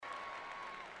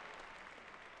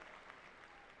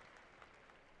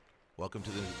Welcome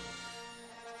to the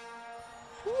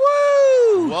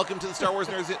Woo! Welcome to the Star Wars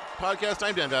Nerds podcast.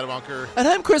 I'm Dan Vadavonker. And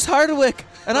I'm Chris Hardwick,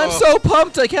 and I'm so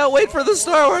pumped. I can't wait for the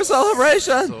Star Wars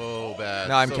celebration. So bad.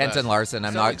 No, I'm so Kenton bad. Larson.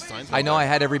 I'm Sound not. like Seinfeld I know there. I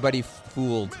had everybody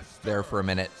fooled there for a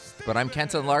minute, but I'm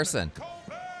Kenton Larson,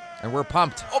 and we're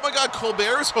pumped. Oh my God,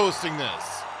 Colbert's hosting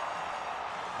this.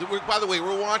 By the way,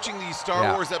 we're watching the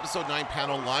Star Wars Episode 9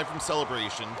 panel live from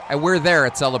Celebration. And we're there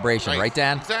at Celebration, right,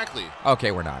 Dan? Exactly.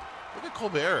 Okay, we're not. Look at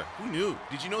Colbert. Who knew?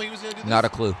 Did you know he was going to do this? Not a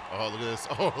clue. Oh, look at this.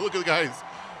 Oh, look at the guys.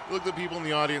 Look at the people in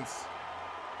the audience.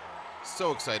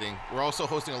 So exciting. We're also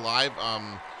hosting a live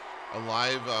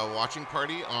watching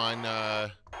party on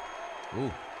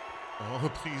Ooh.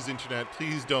 Oh, please, internet,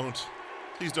 please don't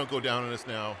go down on us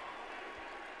now.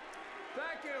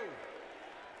 Thank you.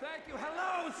 Thank you.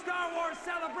 Hello, Star Wars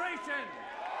Celebration.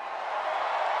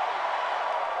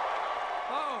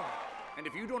 Oh, and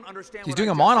if you don't understand He's what doing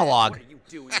I a just monologue. said, what are you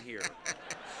doing here?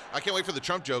 I can't wait for the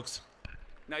Trump jokes.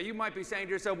 Now, you might be saying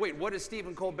to yourself, wait, what is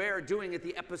Stephen Colbert doing at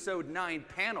the Episode 9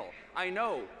 panel? I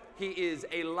know he is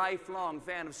a lifelong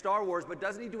fan of Star Wars, but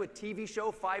doesn't he do a TV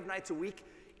show 5 nights a week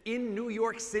in New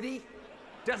York City?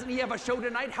 Doesn't he have a show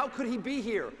tonight? How could he be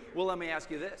here? Well, let me ask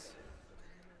you this.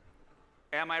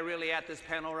 Am I really at this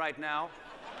panel right now?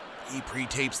 He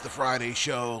pre-tapes the Friday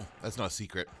show. That's not a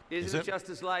secret. Isn't it just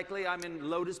as likely I'm in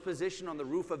lotus position on the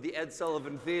roof of the Ed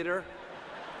Sullivan Theater,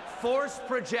 force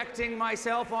projecting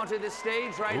myself onto this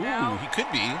stage right now? Ooh, he could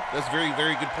be. That's a very,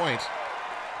 very good point.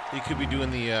 He could be doing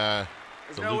the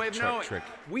There's no way Luke of knowing. trick.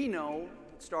 We know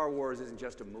that Star Wars isn't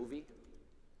just a movie,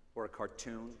 or a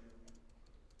cartoon,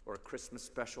 or a Christmas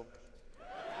special,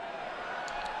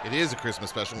 It is a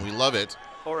Christmas special, and we love it.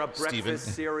 or a Steven.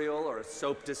 breakfast cereal, or a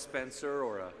soap dispenser,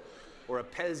 or a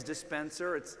Pez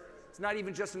dispenser. It's not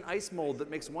even just an ice mold that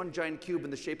makes one giant cube in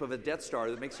the shape of a Death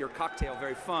Star that makes your cocktail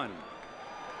very fun.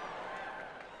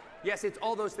 Yes, it's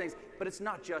all those things, but it's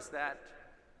not just that.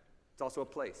 It's also a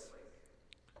place.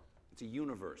 It's a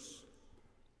universe.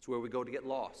 It's where we go to get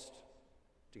lost,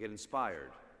 to get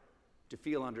inspired, to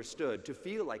feel understood, to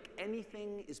feel like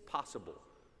anything is possible.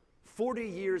 40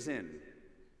 years in,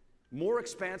 more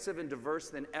expansive and diverse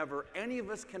than ever any of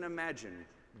us can imagine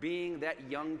being that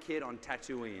young kid on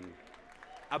Tatooine,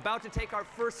 about to take our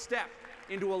first step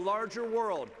into a larger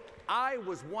world. I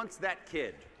was once that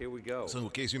kid. Here we go. So in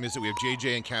case we missed it, we have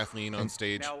JJ and Kathleen on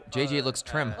stage. Now, JJ looks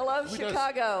trim. Hello,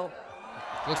 Chicago.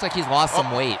 Looks like he's lost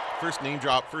some weight. First name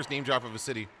drop of a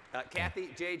city. Kathy,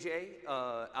 JJ,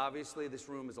 obviously this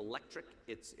room is electric.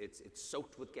 It's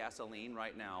soaked with gasoline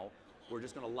right now. We're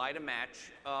just going to light a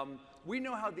match. We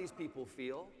know how these people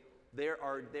feel. They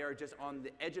are just on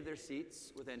the edge of their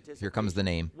seats with anticipation. Here comes the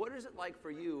name. What is it like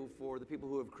for you, for the people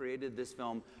who have created this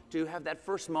film, to have that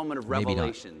first moment of Maybe not.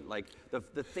 revelation? Like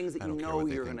the things that I you don't care know what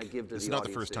they you're think. going to give to This the is not the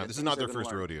audience. first time. This is things not they're their gonna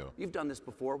first learn. rodeo. You've done this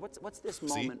before. What's this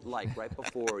moment like right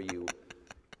before you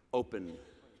open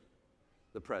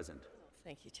the present?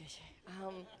 Thank you, JJ.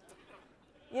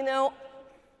 You know,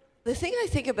 the thing I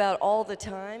think about all the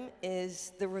time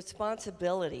is the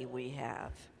responsibility we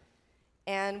have.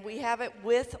 And we have it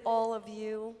with all of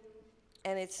you,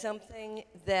 and it's something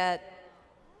that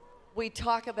we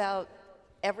talk about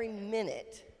every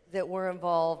minute that we're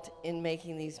involved in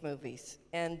making these movies.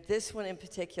 And this one in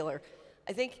particular,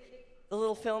 I think the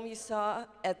little film you saw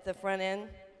at the front end,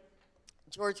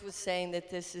 George was saying that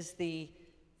this is the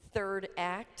third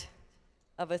act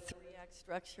of a 3-act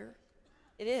structure.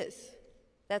 It is.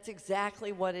 That's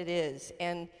exactly what it is.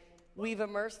 And we've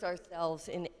immersed ourselves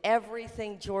in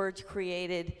everything George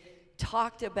created,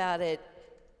 talked about it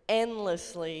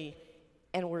endlessly,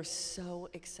 and we're so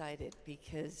excited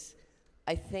because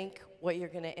I think what you're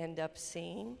going to end up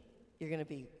seeing, you're going to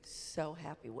be so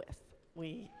happy with.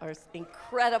 We are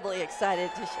incredibly excited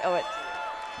to show it to you.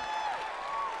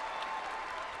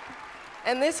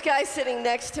 And this guy sitting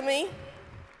next to me,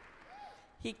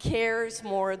 he cares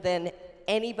more than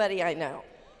anybody I know.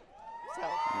 So.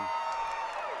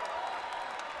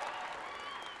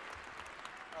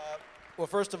 Well,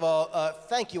 first of all,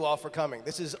 thank you all for coming.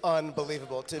 This is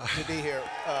unbelievable to be here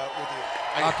with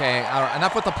you. Okay, all right,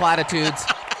 enough with the platitudes.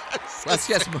 Let's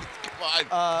just move. Come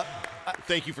on.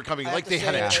 Thank you for coming. Like they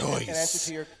had a choice. In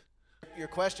answer to your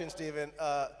question, Stephen,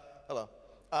 hello.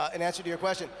 In answer to your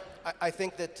question, I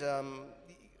think that,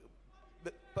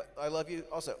 but I love you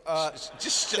also.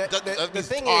 The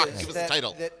thing is Give us the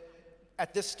title. that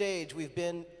at this stage we've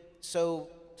been so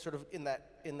sort of in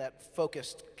that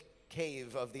focused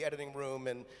cave of the editing room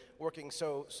and working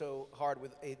so hard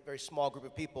with a very small group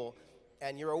of people,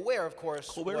 and you're aware, of course,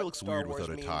 Colbert what looks Star weird Wars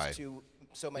without a means tie. to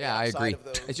so many Yeah, I outside agree. of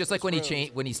those, It's just like those when he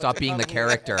rooms, when he but stopped to being come the here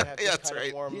and character. have this Yeah, that's kind of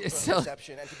right. warm So,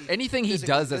 reception and to be anything he physically,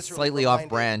 does that's viscerally slightly off reminded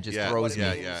brand just throws what me.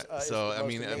 it Yeah. is, is So the I most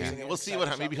mean, amazing we'll and see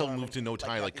what. Maybe he'll exciting move to no like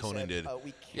tie like Kathy Conan said, did.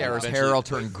 we Yeah, or his Eventually- hair will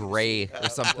turn gray or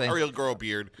something. Or he'll grow a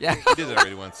beard. Yeah. He did that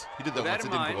already once. He did that With that once. It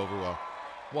in didn't mind- go over well.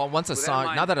 Well, once that in Assange,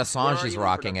 mind, now that where Assange are is you in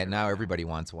rocking it, production? now everybody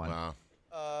wants one. Wow.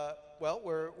 Well,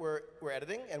 we're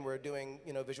editing and we're doing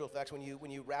visual effects. When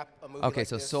you wrap a movie. Okay, like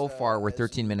so this, so far we're as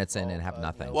 13 you minutes in all, and have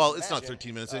nothing. Well, it's not imagine,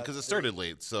 13 minutes in because it the started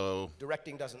late. So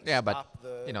Directing doesn't. Yeah, but, stop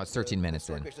the, you know, it's the- 13 the minutes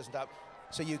story in. creation doesn't stop.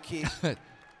 So you keep.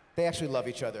 They actually love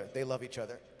each other. They love each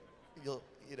other.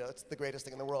 It's the greatest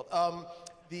thing in the world.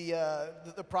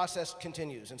 The process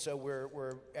continues, and so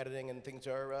we're editing, and things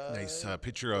are nice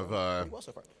picture of pretty well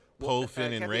so far. Poe,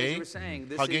 Finn, and Kathy, Ray as you were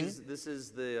saying, hugging. This is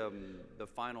the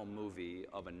final movie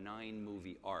of a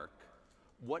 9-movie arc.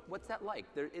 What's that like?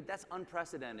 That's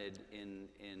unprecedented in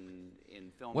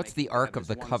film. What's the arc of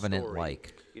the Covenant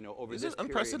like? Over Is this it period of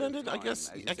unprecedented? I time, guess.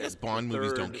 as you I guess said, Bond the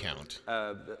movies third, don't count.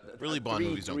 the Really, Bond three-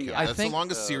 movies don't three count. I That's the think,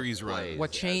 longest series run. plays, What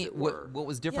as changed? it were. What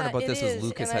was different Yeah, about it this is is,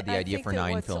 Lucas and had the I idea think for that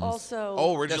 9 what's films. Also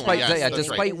Oh, originally, Despite, yes, yeah, that's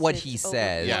right. despite what is he it's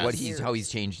says, Yes. what he's how he's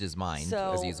changed his mind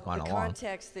so as he's gone the along.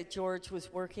 context that George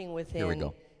was working within. Here we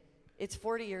go. It's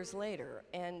 40 years later,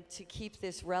 and to keep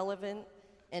this relevant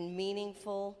and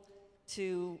meaningful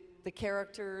to the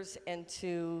characters and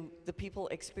to the people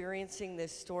experiencing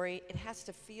this story, it has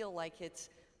to feel like it's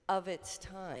of its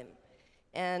time.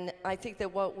 And I think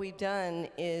that what we've done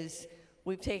is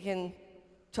we've taken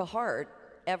to heart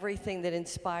everything that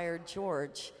inspired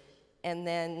George, and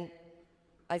then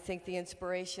I think the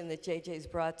inspiration that JJ's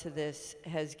brought to this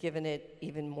has given it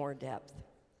even more depth.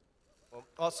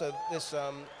 Also,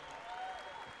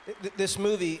 this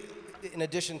movie, in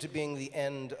addition to being the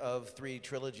end of 3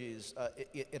 trilogies,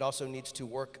 it also needs to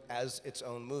work as its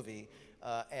own movie,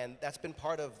 and that's been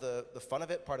part of the fun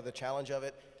of it, part of the challenge of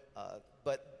it.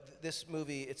 But this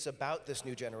movie, it's about this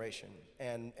new generation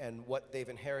and what they've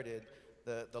inherited,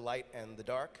 the light and the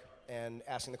dark, and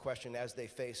asking the question as they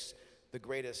face the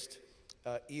greatest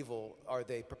evil, are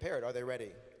they prepared? Are they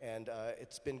ready? And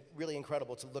it's been really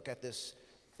incredible to look at this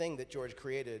thing that George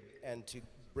created and to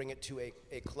bring it to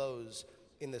a close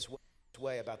in this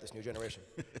way about this new generation.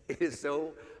 It is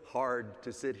so hard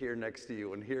to sit here next to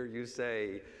you and hear you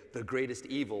say the greatest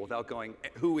evil without going,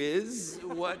 who is?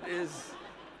 What is?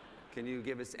 Can you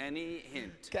give us any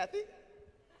hint? Kathy?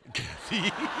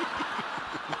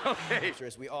 Okay.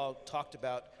 As we all talked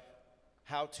about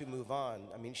how to move on,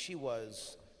 I mean, she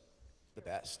was the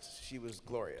best. She was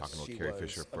glorious. Talking about she Carrie was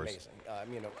Fisher, of course. amazing.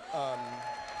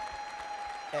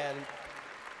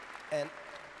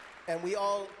 And we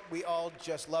all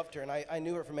just loved her, and I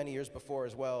knew her for many years before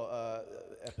as well.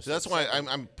 So that's why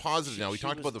I'm positive now. We She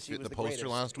talked was- about she was the the poster greatest.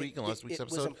 last week in last It week's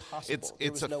was episode. impossible. It's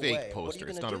There was a no fake way. What are you poster.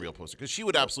 It's gonna not a do? real poster because she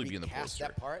would absolutely be in the Recast poster.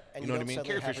 that part, and You you know what I don't mean? suddenly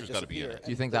Carrie have her Fisher's got to be in disappear. it.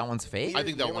 Do you think that one's fake? I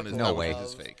think that one is No that way. one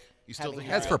is fake. You still having think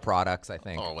her- That's for products, I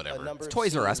think. Oh, whatever. A number It's of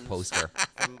Toys R Us scenes poster.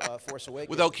 from Force Awakens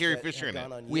Without Carrie that Fisher have in it.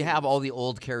 gone We have unused. all the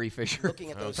old Carrie Fisher,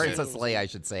 Looking at those Princess scenes Leia, I and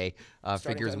should say, starting to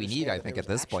figures we need, understand I that think, there at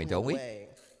this was point, actually don't we? a way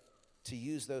to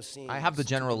use those scenes. I have the to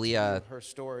General continue Leia her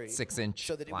story 6-inch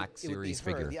so that Black it would be Series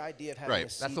her. figure. The idea of having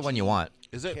Right. a That's the one you want.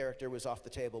 Is it? character was off the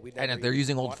table. We And never they're even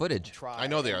using old wanted to footage. try. I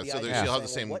know they And are. So idea she'll of have the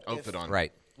saying, same what outfit if on.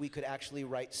 Right. we could actually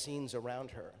write scenes around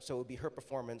her? So it would be her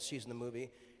performance. She's in the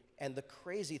movie. And the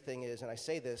crazy thing is, and I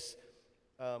say this,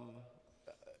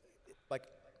 like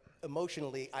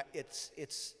emotionally,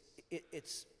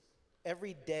 it's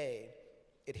every day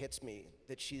it hits me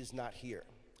that she's not here.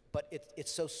 But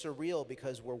it's so surreal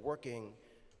because we're working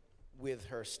with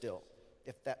her still,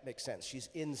 if that makes sense. She's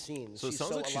in scenes. So it she's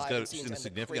sounds like she's alive got- in she's scenes, in a and the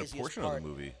significant craziest portion of the part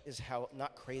movie. Is how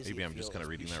not crazy. Maybe it I'm just feels. kinda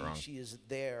reading that wrong. She is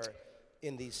there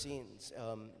in these scenes.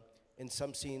 In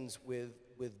some scenes with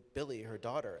Billy, her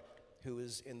daughter, who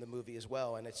is in the movie as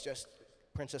well, and it's just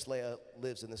Princess Leia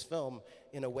lives in this film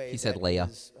in a way He said that Leia.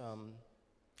 is,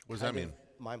 What does that mean?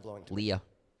 mind blowing. Leah.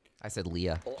 I said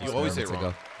Leah. You always say minutes wrong.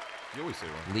 ago. You always say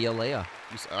wrong. Leah, Leia.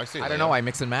 I say I don't Leia. know. I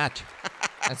mix and match.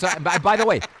 And so, by the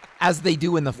way, as they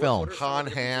do in the film, What are some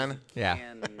of Han, the Han. differences Yeah.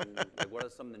 and, like, what are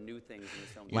some of the new things in this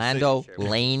film? Lando, Share with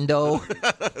us? Lando.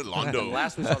 Londo.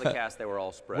 Last we saw the cast, they were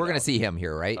all spread We're gonna out. see him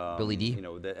here, right? Billy D. You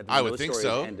know, I would those think stories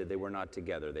so. Ended, they were not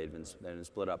together. They'd been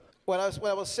split up. What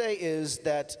I will say is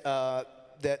that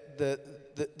that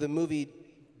the movie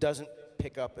doesn't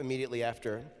pick up immediately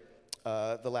after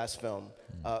the last film.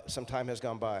 Some time has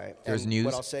gone by. There's and news?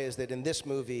 What I'll say is that in this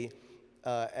movie,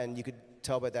 and you could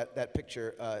tell by that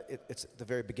picture, it's the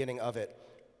very beginning of it.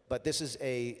 But this is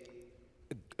an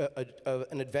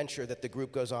adventure that the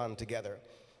group goes on together,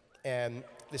 and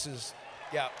this is,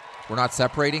 yeah. We're not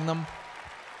separating them.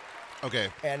 Okay.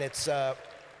 And it's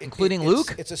Including it's-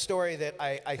 Luke? It's a story that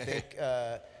I think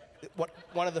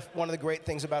one of the great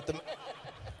things about the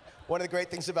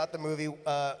movie.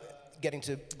 Getting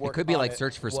to work could be on like it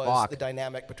Search for was Spock, the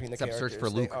dynamic between the except characters. Search for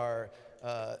Luke.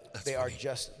 They are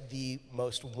just the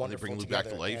most wonderful bring Luke back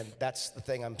together, to life? and that's the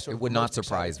thing I'm sort It of would not most excited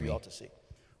surprise for you me. all to see.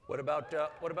 What about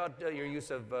your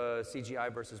use of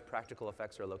CGI versus practical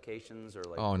effects or locations or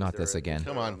like? Oh, is not there this again.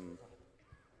 Come on.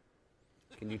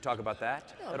 Can you talk about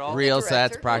that at all? Real Director,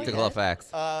 sets, go practical ahead.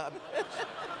 effects.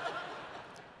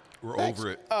 We're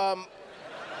over it.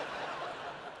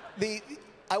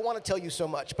 I want to tell you so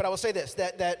much, but I will say this: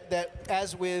 that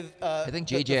as with I think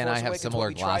JJ and I have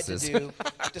similar glasses.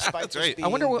 Despite That's this right. being I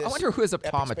wonder this who his epic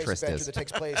space optometrist adventure is. that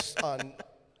takes place on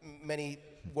many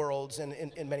worlds and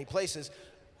in many places.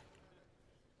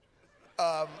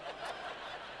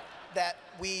 That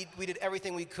we did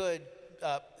everything we could,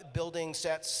 building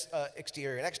sets,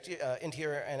 exterior and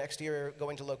interior and exterior,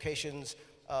 going to locations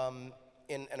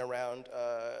in and around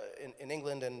in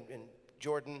England and in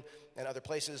Jordan and other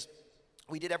places.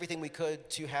 We did everything we could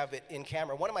to have it in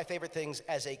camera. One of my favorite things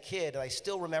as a kid, and I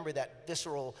still remember that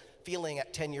visceral feeling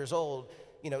at 10 years old,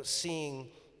 seeing,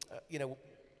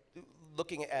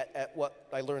 looking at what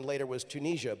I learned later was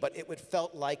Tunisia, but it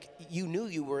felt like you knew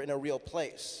you were in a real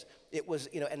place. It was,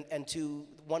 and to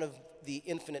one of the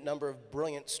infinite number of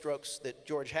brilliant strokes that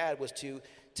George had was to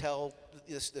tell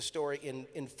the story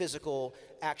in physical,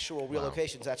 actual, real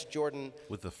locations. That's Jordan.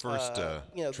 With the first the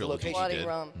trilogy location. he Wadi did.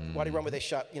 Rum. Wadi Rum, where they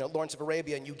shot, Lawrence of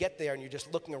Arabia, and you get there and you're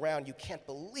just looking around. You can't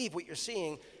believe what you're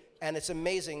seeing, and it's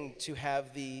amazing to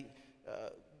have the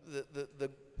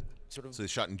sort of So they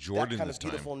shot in that Jordan kind this of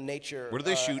beautiful time. nature. Where did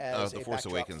they shoot as The a Force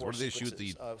backdrop Awakens? for Where did they shoot the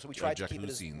sequences. So we tried to keep Jakku it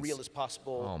as scenes? real as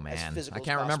possible. Oh, man. As physical I as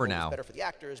can't remember possible. It was now. better for the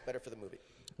actors, better for the movie.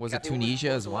 Was it Kathy, what was- Tunisia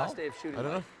what was as the well? last day of shooting I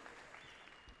don't know. like?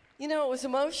 It was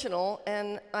emotional,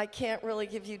 and I can't really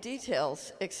give you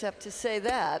details except to say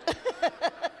that.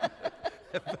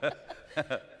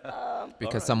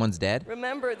 Because someone's dead?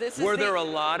 Remember, this is Were the, there a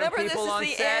lot of remember, people this is on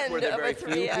the set? end Were there of very a few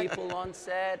three-act- people on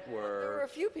set? There were a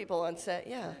few people on set,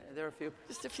 yeah. There were a few.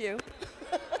 Just a few.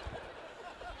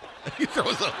 he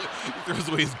throws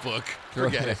away his book.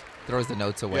 Forget it. Throws the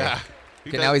notes away. Yeah. He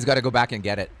Okay, does- now he's got to go back and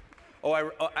get it.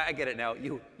 Oh, I get it now.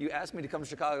 You asked me to come to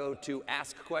Chicago to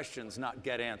ask questions, not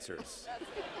get answers.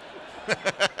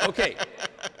 Okay.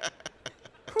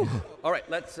 Whew. All right,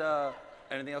 let's.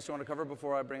 Anything else you want to cover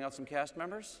before I bring out some cast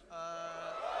members?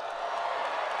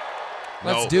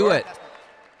 Let's No. do it.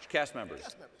 Cast members.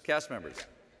 Cast members.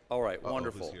 All right, Uh-oh,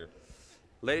 wonderful. who's here?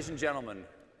 Ladies and gentlemen,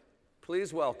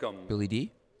 please welcome Billy D?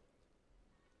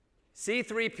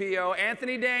 C-3PO,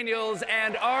 Anthony Daniels,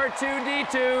 and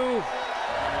R2-D2.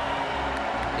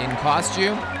 In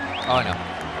costume? Oh, no.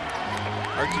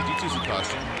 R2-D2's in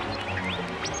costume.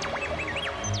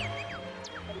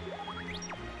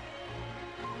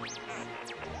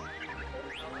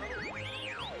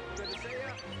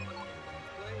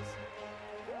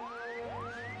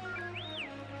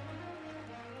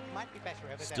 Might be better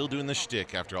over Still doing the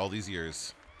shtick after all these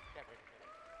years.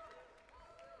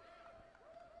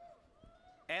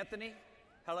 Anthony,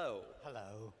 hello.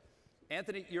 Hello.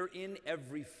 Anthony, you're in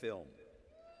every film.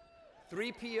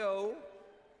 3PO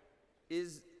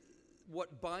is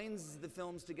what binds the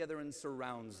films together and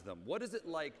surrounds them. What is it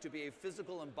like to be a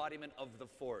physical embodiment of the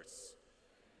Force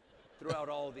throughout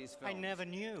all of these films? I never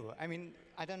knew. I mean,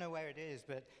 I don't know where it is,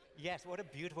 but yes, what a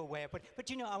beautiful way of putting it.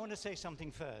 But I want to say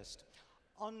something first.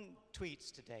 On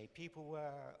tweets today, people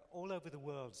were all over the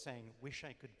world saying, wish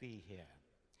I could be here.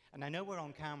 And I know we're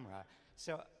on camera,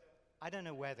 so I don't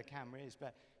know where the camera is,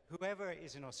 but whoever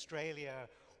is in Australia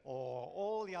or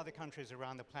all the other countries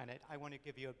around the planet, I want to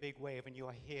give you a big wave, and you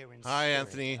are here in Hi, spirit,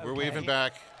 Anthony. We're okay? waving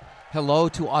back. Hello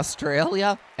to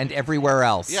Australia and everywhere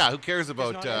else. Yeah, who cares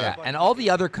about... not Yeah, everybody. and all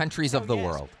the other countries So of the yes,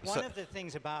 world. One of the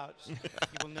things about you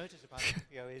will notice about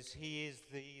Tokyo is he is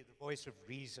the voice of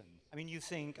reason. I mean, you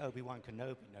think Obi-Wan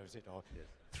Kenobi knows it all.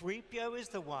 3PO is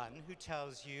the one who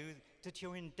tells you that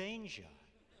you're in danger.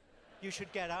 You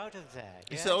should get out of there.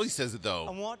 He yes? always says it, though.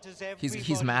 And what does everybody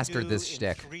He's mastered do this in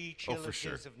shtick. 3 Oh, for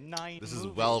sure. trilogies of 9 This is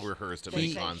movies? well rehearsed at They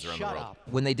many say, cons around the "Shut world." up."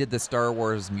 When they did the Star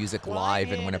Wars music Well, I'm live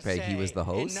here in to Winnipeg, he was say the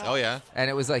host. enough. Oh, yeah?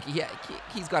 And it was like, yeah,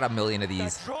 he's got a million of The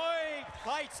these. droid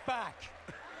fights back.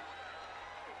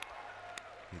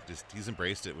 He's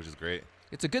embraced it, which is great.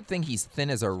 It's a good thing he's thin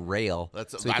as a rail,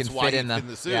 That's so he can why fit he in fit in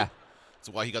the suit. Yeah, That's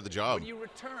why he got the job. When you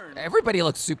return, everybody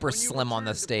looks super when you slim on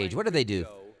the return to stage. playing What do they do? 3PO,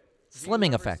 Slimming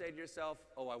you ever effect. say to yourself,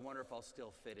 oh, I wonder if I'll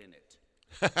still fit in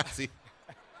it. See?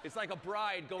 It's like a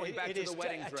bride going back It to is the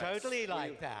wedding dress. totally where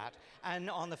like you- that. And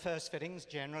on the first fittings,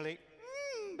 generally,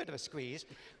 bit of a squeeze.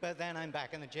 But then I'm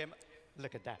back in the gym.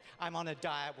 look at that. I'm on a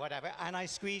diet, whatever, and I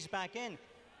squeeze back in.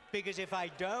 Because if I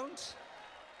don't,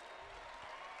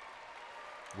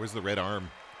 Where's the red arm?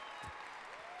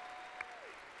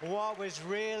 what was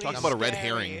really Talk about a red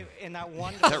scary herring. in that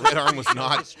wonderful That red arm was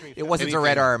not- history It wasn't a Anything.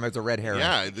 red arm. It was a red herring.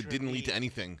 Yeah, that didn't lead to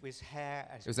anything. was hair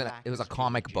as It was, black it was a as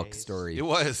comic Julie book J's. story. It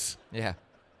was. Yeah.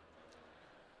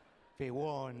 Be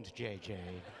warned, JJ.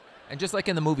 And just like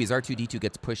in the movies, R2-D2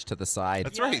 gets pushed to the side.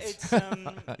 That's right. It's, He's The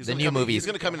gonna new come in- movies. He's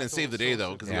going to come in and save the day,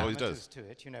 though, because he Yeah. always Motors does. to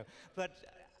it, you know. But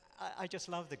I just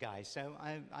love the guy, so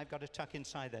I've got to tuck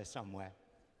inside there somewhere.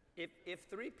 If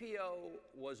 3PO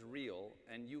was real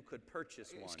and you could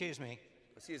purchase one. Excuse me.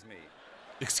 Excuse me.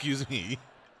 Excuse me.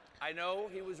 I know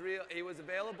he was real. He was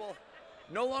available.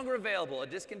 No longer available. A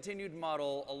discontinued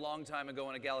model a long time ago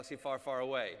in a galaxy far, far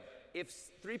away. If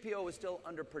 3PO was still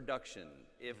under production,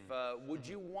 would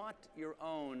you want your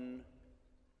own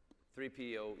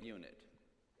 3PO unit?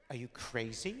 Are you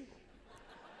crazy?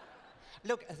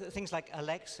 Look, things like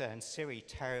Alexa and Siri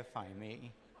terrify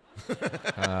me.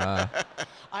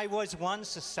 I was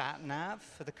once a sat-nav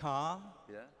for the car.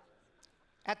 Yeah.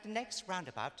 At the next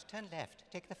roundabout, turn left,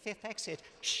 take the 5th exit.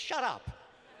 Shut up!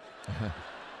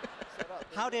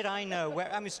 How did I know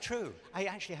where? I mean, it's true. I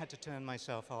actually had to turn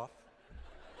myself off.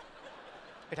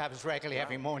 It happens regularly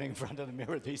every morning in front of the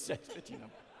mirror these days, but you know.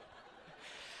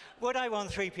 Would I want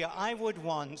 3PO? I would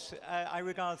want, I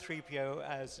regard 3PO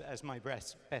as my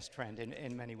best friend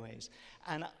in many ways.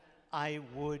 And I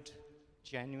would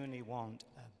genuinely want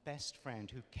a best friend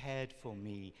who cared for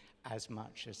me as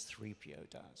much as 3PO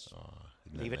does.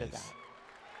 Leave it at that.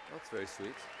 That's very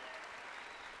sweet.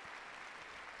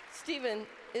 Stephen,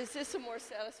 is this a more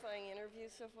satisfying interview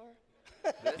so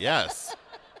far? Yes.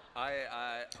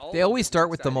 They always start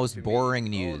with the most boring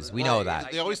news. We know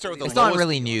that. They always start with the It's lowest, not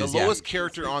really news, The yeah. lowest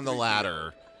character on the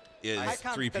ladder is I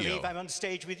can't 3PO. believe I'm on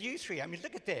stage with you three. I mean,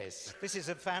 look at this. This is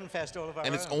a fan fest all of our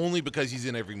And it's own. only because he's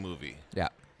in every movie. Yeah.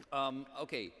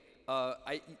 Okay.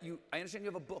 I understand you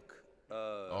have a book.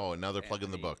 Oh, now they're plugging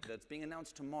the Anthony, book. That's being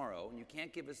announced tomorrow, and you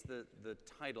can't give us the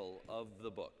title of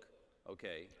the book.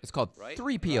 Okay. It's called Right?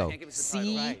 3PO. I can't give us the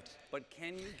title. See? Right. But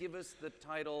can you give us the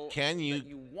title Can you- that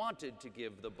you wanted to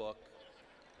give the book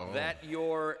that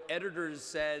your editors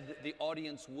said the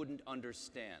audience wouldn't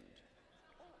understand?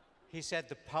 He said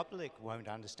the public won't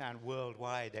understand.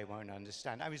 Worldwide, they won't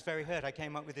understand. I was very hurt. I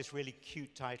came up with this really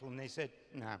cute title, and they said,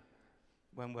 no,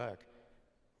 won't work.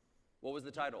 What was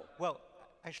the title? Well,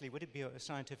 actually, would it be a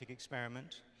scientific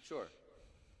experiment? Sure.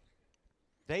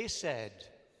 They said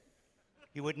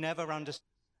you would never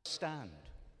understand.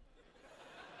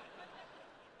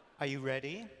 Are you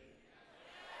ready?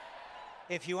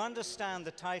 If you understand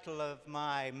the title of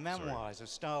my memoirs of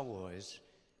Star Wars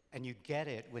and you get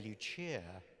it, will you cheer?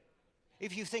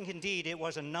 If you think indeed it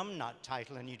was a numbnut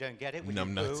title and you don't get it, will you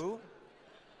Numbnuts. boo?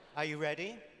 Are you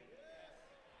ready?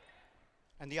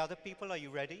 And the other people, are you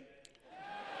ready?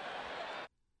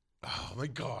 Oh my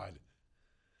God.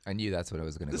 I knew that's what I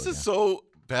was going to go This with. is so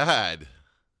bad.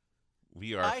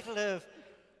 We The are. title of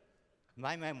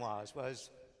my memoirs was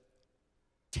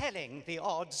Telling the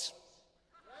Odds.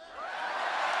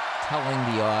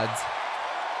 Telling the odds.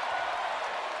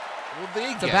 Well,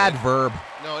 they It's a get bad it. verb.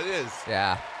 No, it is.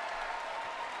 Yeah.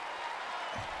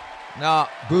 No,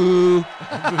 boo.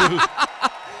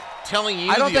 Telling you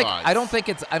I don't the think odds. I don't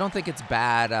think it's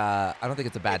bad. I don't think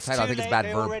it's a bad It's title. I too think it's a late. bad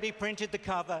They verb. already printed the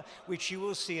cover, which you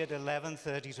will see at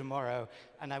 11:30 tomorrow,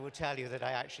 and I will tell you that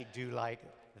I actually do like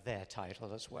their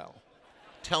title as well.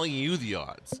 Telling you the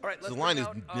odds. All right, So let's the line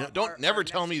bring is, out, don't our never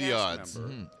tell next me the cast odds.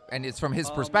 member. And it's from his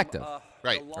perspective.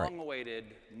 Right, The right.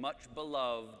 long-awaited, much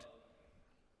beloved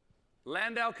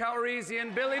Landau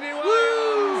Calrissian Billy D.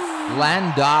 Williams.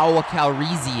 Landau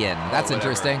Calrissian. That's Whatever.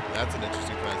 interesting. That's an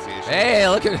interesting pronunciation. Hey,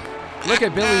 look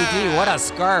at Billy D. What a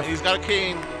scarf. He's got a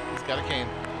cane. He's got a cane.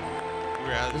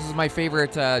 This is my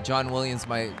favorite John Williams,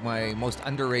 my most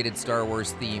underrated Star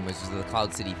Wars theme, which is the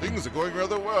Cloud City theme. Things are going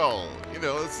rather well. You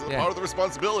know, it's Yeah. part of the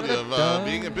responsibility of Da-da-da.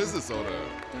 being a business owner.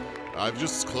 I've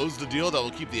just closed a deal that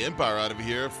will keep the Empire out of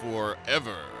here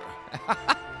forever.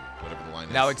 Whatever the line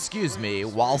is. Now, excuse me,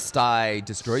 whilst I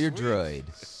destroy your droid.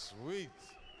 Sweet.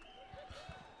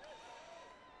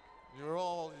 You're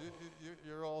all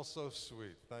so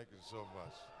sweet. Thank you so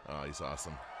much. Oh, he's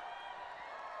awesome.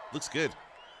 Looks good.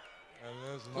 And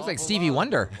there's an Looks like awful Stevie lot of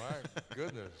Wonder. you. My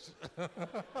goodness.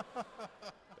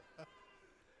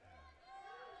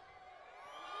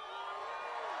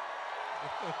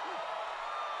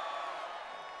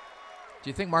 Do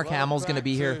you think Mark Love Hamill's going to back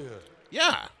be here? you.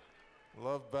 Yeah.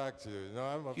 Love back to you. No,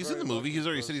 I'm a He's in very the movie. lucky He's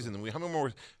already said he's person. in the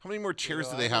movie. How many more chairs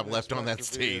You do know, they I have didn't left on that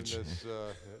expect to be in stage? this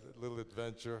little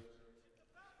adventure.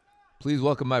 Please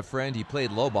welcome my friend. He played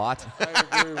Lobot.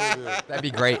 I agree with you. That'd be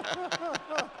great.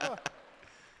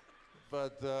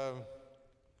 But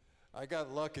I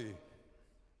got lucky.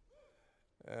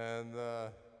 And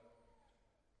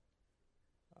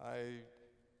I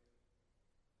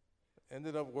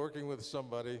ended up working with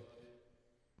somebody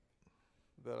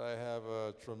that I have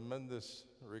a tremendous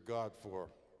regard for.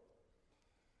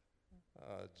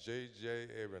 J.J.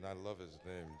 Abrams. I love his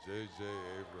name, J.J.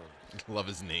 Abrams. Love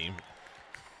his name.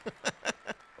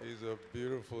 He's a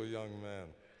beautiful young man.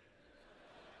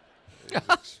 He's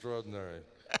extraordinary.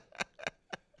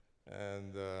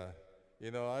 And,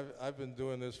 you know, I've been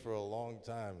doing this for a long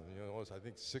time. You know, I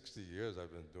think 60 years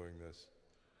I've been doing this.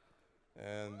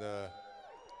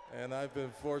 And I've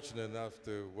been fortunate enough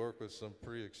to work with some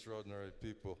pretty extraordinary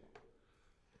people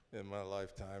in my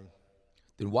lifetime.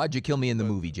 Then why'd you kill me in the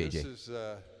movie, JJ? This is,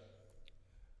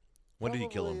 When did you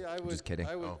kill him? Just kidding.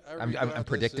 I'm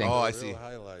predicting. Oh, I I see. see.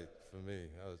 Highlight for me.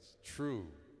 It's true,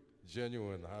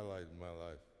 genuine highlight in my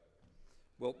life.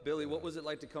 Well, Billy, what was it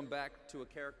like to come back to a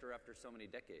character after so many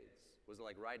decades? Was it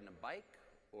like riding a bike,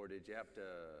 or did you have to?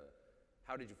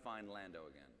 How did you find Lando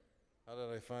again? How did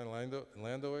I find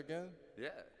Lando again? Yeah,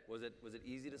 was it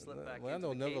easy to slip back? Lando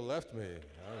into the never cave? left me.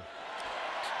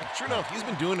 Sure enough, he's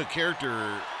been doing a character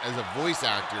as a voice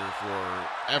actor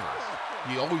forever.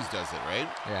 He always does it, right?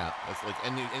 Yeah. That's like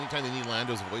anytime they need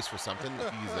Lando's voice for something,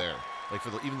 he's there. Like for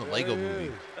even the Lego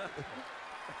movie.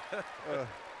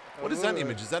 What is that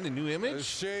image? Is that a new A image?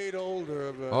 shade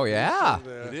older. But Oh, yeah. it's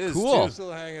still there. It is. Cool. It's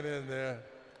still hanging in there.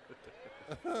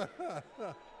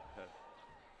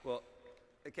 Well,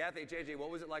 Kathy, JJ, what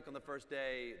was it like on the first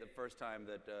day, the first time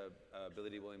that Billy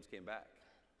D. Williams came back?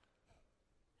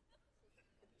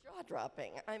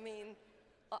 Jaw-dropping. I mean,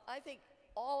 I think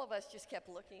all of us just kept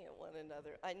looking at one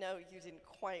another. I know you didn't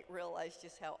quite realize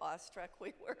just how awestruck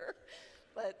we were,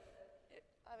 but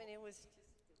it was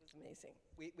amazing.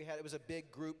 It was a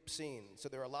big group scene, so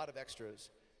there were a lot of extras,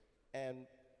 and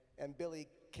Billy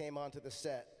came onto the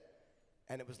set,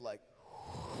 and it was like,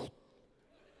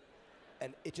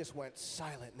 and it just went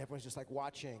silent, and everyone's just like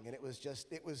watching, and it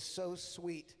was so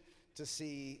sweet to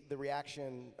see the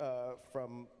reaction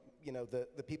from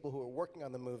the people who were working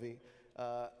on the movie,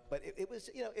 but it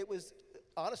was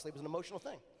honestly it was an emotional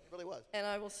thing. It really was. And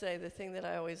I will say the thing that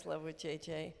I always love with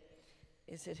JJ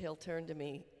is that he'll turn to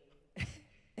me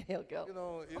and he'll go,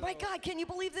 "Oh my God, can you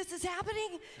believe this is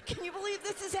happening? Can you believe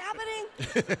this is happening?"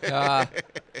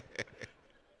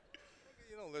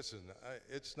 Listen,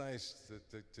 it's nice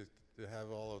to have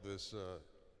all of this,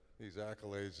 these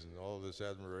accolades and all of this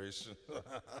admiration.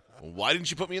 Why didn't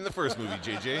you put me in the first movie,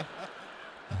 JJ?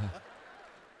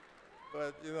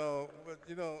 But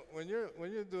when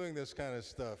you're doing this kind of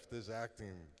stuff, this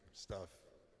acting stuff,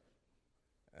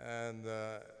 and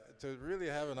to really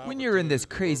have an When you're in this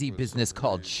opportunity to crazy work with business some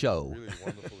called really, show. really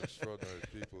wonderful, extraordinary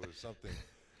people is something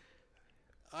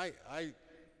I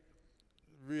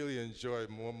really enjoy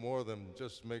more than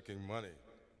just making money.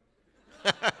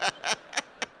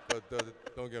 But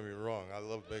don't get me wrong, I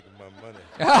love making my money.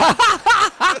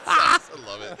 I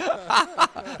love it.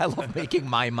 I love making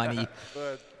my money.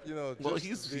 But just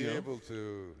he's, to be able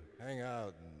to hang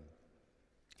out and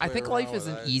I think play life around with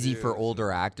isn't easy for ideas.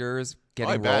 older actors I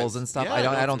getting bet. roles and stuff. Yeah,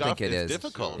 I don't it's think it it's is.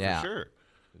 difficult, Yeah. for sure.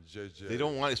 JJ. They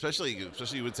don't want, especially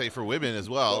you would say for women as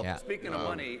well. Yeah. Speaking of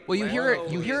money, Well, you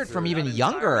hear it from even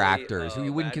younger actors who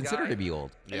you wouldn't consider to be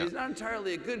old. And Yeah. he's not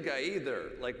entirely a good guy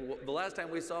either. Like the last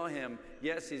time we saw him,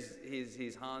 yes,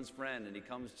 he's Han's friend and he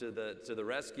comes to the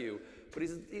rescue, but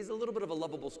he's a little bit of a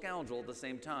lovable scoundrel at the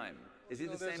same time. Is he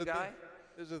the same guy?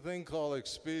 There's a thing called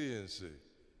expediency.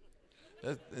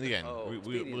 And again, we'll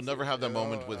expediency. never have that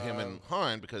moment with him and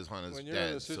Han because Han is When you're in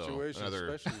dead. a So situation, another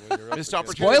especially when you're up missed against-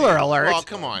 opportunity. Spoiler alert. Well,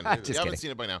 come on. Just You haven't kidding. seen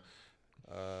it by now.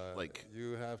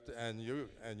 you have to, and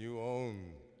you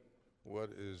own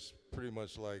what is pretty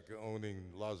much like owning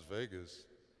Las Vegas.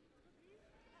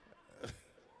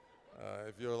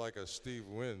 If you're like a Steve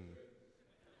Wynn,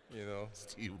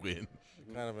 Steve Wynn.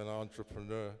 kind of an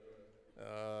entrepreneur,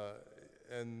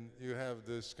 and you have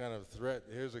this kind of threat.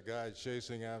 Here's a guy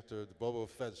chasing after, Boba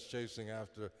Fett's chasing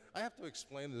after. I have to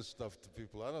explain this stuff to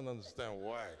people. I don't understand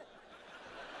why.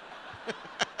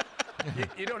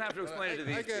 You don't have to explain it to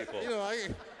these I get, people.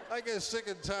 I get sick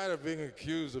and tired of being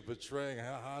accused of betraying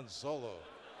Han Solo.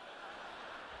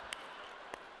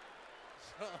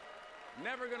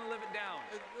 Never gonna live it down.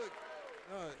 Look,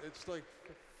 no, it's like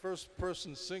first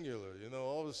person singular.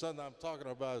 All of a sudden I'm talking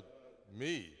about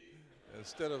me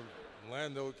instead of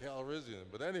Lando Calrissian.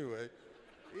 But anyway,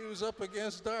 he was up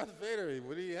against Darth Vader.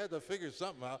 He had to figure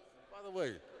something out. By the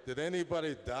way, did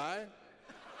anybody die?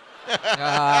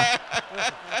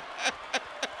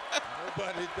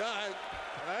 Nobody died,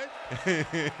 right?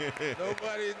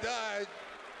 Nobody died.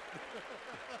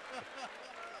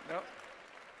 No,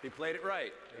 he played it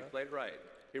right. He played it right.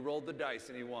 He rolled the dice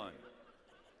and he won.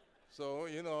 So,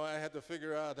 you know, I had to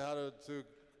figure out how to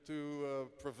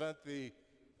prevent the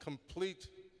complete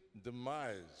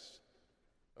demise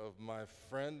of my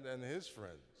friend and his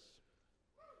friends.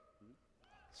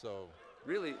 So,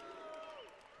 really,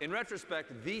 in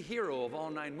retrospect, the hero of all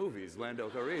 9 movies, Lando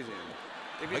Calrissian.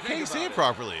 If you I think can't say about it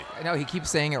properly. I know he keeps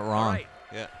saying it wrong. All right.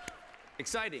 Yeah.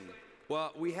 Exciting.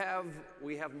 Well, we have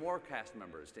more cast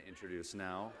members to introduce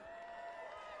now.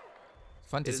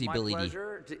 Fun to It is see my Billy D.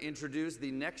 pleasure to introduce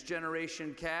the Next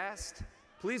Generation cast.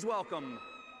 Please welcome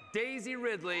Daisy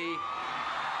Ridley,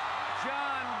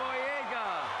 John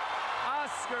Boyega,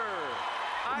 Oscar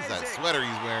What's Isaac, that sweater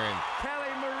he's wearing?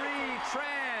 Kelly Marie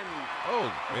Tran,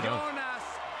 Oh, wait, no. Jonas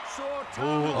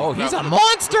Sortano. Oh, he's a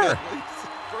monster! Of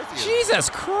course he is. Jesus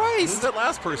Who's Christ! that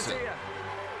last person?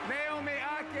 Naomi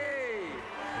Ake.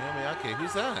 Naomi Ake.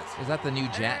 Who's that? Is that the new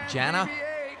Jana?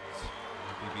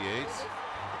 BB-8.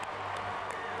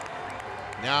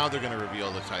 Now they're going to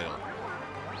reveal the title.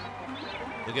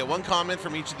 They'll get one comment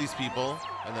from each of these people,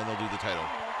 and then they'll do the title.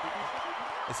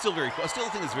 It's still very cool. I still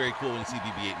think it's very cool when you see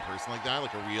BB-8 in person like that,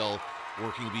 like a real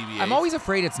working BB-8. I'm always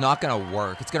afraid it's not going to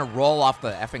work. It's going to roll off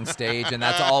the effing stage, and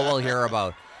that's all we'll hear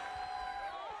about.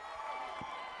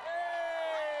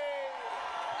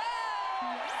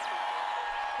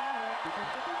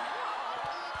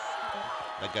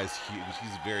 That guy's huge.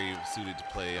 He's very suited to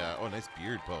play. Oh, nice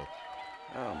beard, Poe.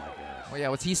 Oh, my gosh. Well, yeah,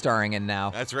 what's he starring in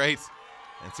now? That's right.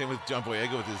 And same with John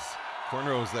Boyega with his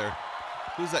cornrows there.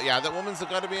 Who's that? Yeah, that woman's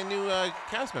got to be a new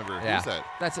cast member. Yeah. Who's that?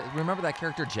 That's remember that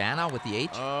character Jana with the H?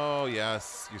 Oh,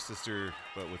 yes. Your sister,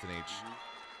 but with an H.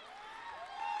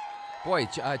 Boy,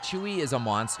 Chewie is a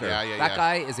monster. Yeah, yeah, that yeah.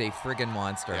 guy is a friggin'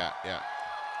 monster. Yeah, yeah.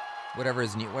 Whatever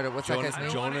his name. What's that guy's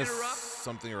name? Jonas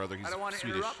something or other. He's I don't want to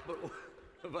Swedish. interrupt,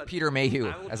 but Peter Mayhew,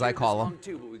 I will as I cheer call this him. long,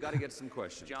 too, but we got to get some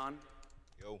questions. John,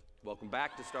 Yo. welcome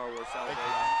back to Star Wars Celebration.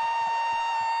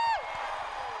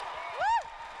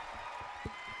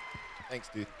 Thanks,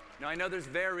 dude. Now, I know there's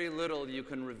very little you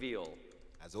can reveal,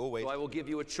 As always. so I will give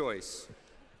you a choice.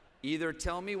 Either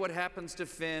tell me what happens to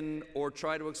Finn or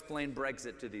try to explain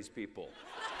Brexit to these people.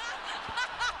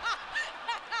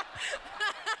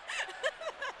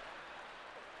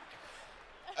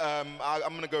 I'm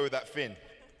going to go with that Finn.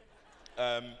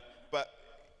 But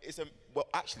it's well,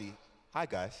 actually, hi,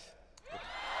 guys.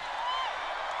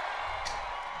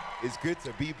 It's good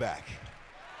to be back.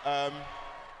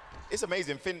 It's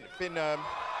amazing. Finn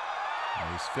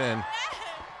Nice Finn.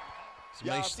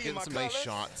 Getting some nice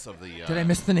shots of the. Did I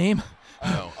miss the name?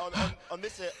 No. on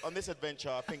this adventure,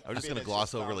 I think I was just Finn going to has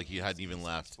gloss over found like he his- hadn't even his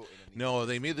left. foot in a new No,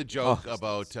 they made the joke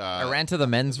about. I ran to the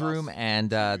men's room, and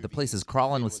the place is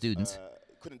crawling with students.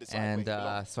 couldn't decide And where he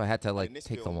belonged. so I had to And like in this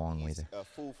take the film, long way he's there. a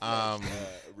full-fledged,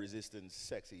 resistance,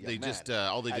 sexy young They man. just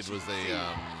all they did As you was can they see-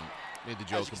 made the as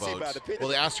joke you can see by about. the picture. Well,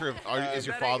 they asked her, is your Is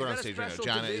that father a on stage right now? special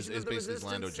Jana is division of the basically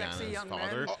Lando resistance, sexy Jana's young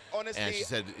father, man? Honestly, and she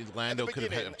said Lando at the could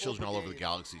have had beginning, children all over the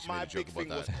galaxy. She my made a joke big about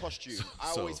thing was that. costume.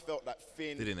 I So, always felt that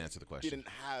Finn they didn't answer the question. didn't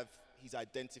have his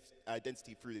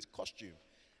identity through this costume.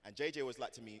 And JJ was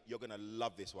like to me, you're going to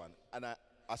love this one. And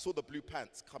I saw the blue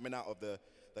pants coming out of the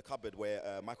cupboard where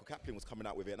Michael Kaplan was coming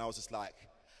out with it. And I was just like,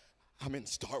 I'm in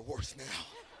Star Wars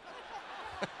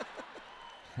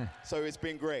now. So it's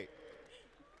been great.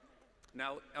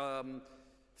 Now,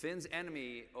 Finn's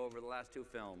enemy over the last 2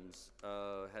 films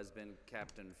has been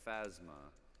Captain Phasma.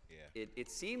 Yeah. It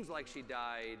seems like she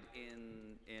died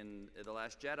in The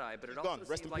Last Jedi, but it She's also gone. Rest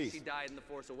seems in like peace. she died in The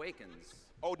Force Awakens.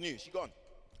 Old news, she gone.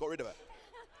 Got rid of her.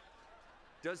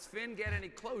 Does Finn get any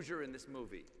closure in this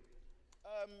movie?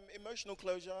 Emotional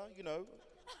closure, you know.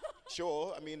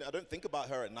 Sure, I mean, I don't think about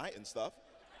her at night and stuff.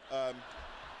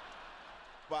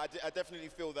 But I definitely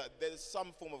feel that there's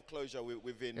some form of closure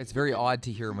within. It's very within odd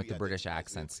to hear him who with he the British identifies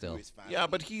accent with, still. who his family Yeah,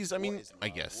 but is, he's. I what mean, is I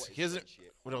love, guess what is he hasn't. friendship.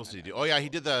 What else did he do? Oh yeah, he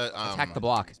did the Attack the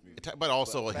Block. But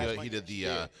also Phasma he did the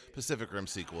yeah. Pacific Rim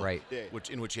sequel, Right. Yeah.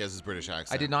 in which he has his British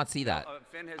accent. I did not see that.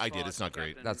 Finn has I did, fought it's not great.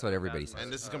 Captain That's what everybody Phasma, says.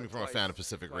 And this is coming from a twice- fan of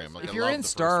Pacific Rim. Like, If I you're love in the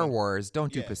first Star one. Wars,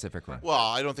 don't do Yeah. Pacific Rim. Well,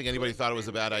 I don't think anybody thought it was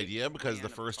a bad idea because the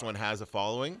first one has a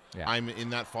following. Yeah. I'm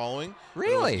in that following. But it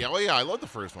was- Really? yeah. Oh yeah, I love the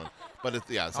first one. But the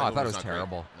Oh, I second thought one it was not great.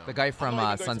 terrible. No. The guy I'm from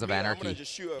not even going Sons to of meet her, I'm gonna Anarchy.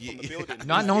 just shoot her from the building.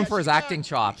 Not known for his Yeah, acting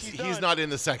chops. she's He's done. not in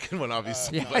the second one,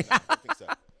 obviously. Yeah. I think so.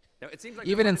 Now, it seems like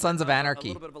Even there in might have Sons been of a Anarchy.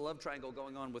 little bit of a love triangle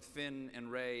going on with Finn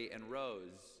and Rey and Rose.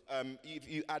 If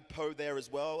you add Poe there as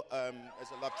well, as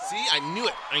a love See, I knew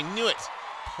it. I knew it.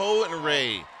 Poe and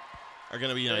Rey are going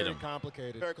to be an Very item.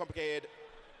 complicated. very complicated.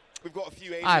 we've got a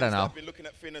few I aliens don't that know. have been looking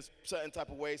at Finn a certain type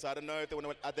of way, so I don't know if they want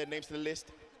to add their names to the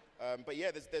list. But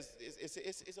yeah,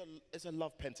 it's a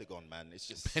love Pentagon, man. It's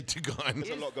just Pentagon. There's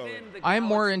a lot going on. I'm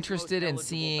more interested in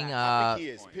seeing He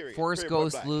is, period. Force Period,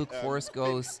 Ghost point Luke, blank. Force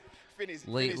Ghost Finn is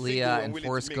Leia, single and and willing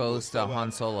Force to mingle, Ghost so,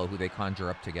 Han Solo, who they conjure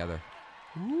up together.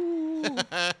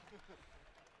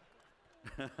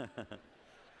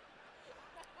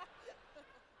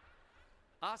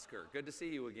 Oscar, good to see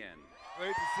you again.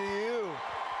 Great to see you.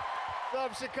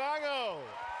 What's up, Chicago?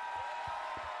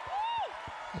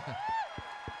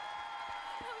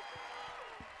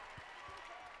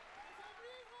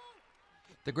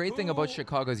 The great thing about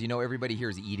Chicago is everybody here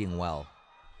is eating well.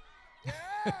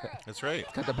 That's right.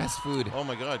 Got the best food. Oh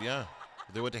my God, yeah.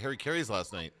 They went to Harry Caray's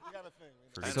last night.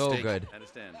 For good So steak. good. I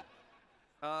understand.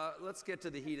 Let's get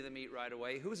to the heat of the meat right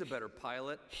away. Who's a better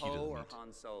pilot, Poe or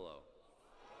Han Solo?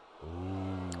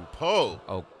 Ooh, Poe.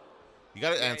 Oh, You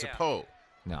got to answer yeah. Poe.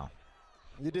 no.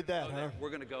 You did that, huh? We're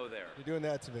going to go there. You're doing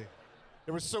that to me.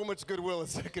 There was so much goodwill a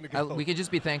second ago. We could just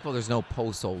be thankful there's no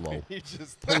Poe Solo. You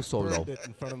just Poe Solo. burned it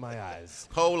in front of my eyes.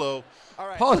 Polo. All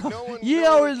right. Polo. No one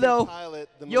YOLO. can pilot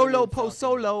the YOLO Millennium Poe Falcon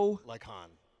Solo. like Han.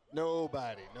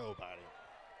 Nobody.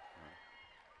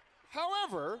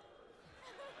 However,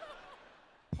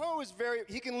 Poe is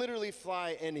he can literally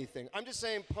fly anything. I'm just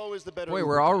saying Poe is the better. Boy, Uber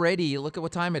we're pilot. already, look at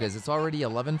what time it is. It's already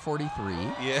 11:43.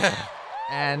 Yeah.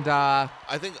 And I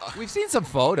think. we've seen some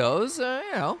photos,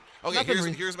 Okay,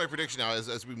 nothing here's my prediction now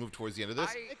as we move towards the end of this.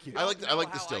 I I like know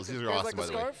the how stills. I These could- are Guys awesome, like by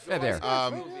the the way. scarf? Yeah,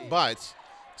 there. But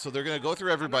so they're gonna go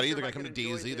through everybody. sure They're if gonna I come to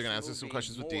could enjoy Daisley. They're gonna this ask us some movie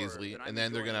questions with more Daisley, than I'm and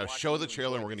then they're enjoying gonna watching show the you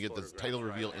trailer, and enjoy we're gonna get the these title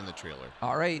photographs reveal right in the now. trailer.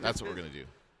 All right. That's what we're gonna do.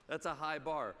 That's a high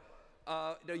bar.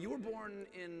 Now, you were born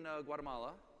in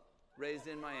Guatemala, raised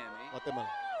in Miami. Guatemala.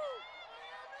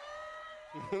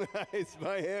 Nice,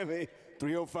 Miami.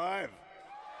 305.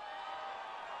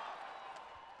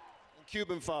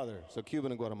 Cuban father, so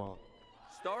Cuban and Guatemala.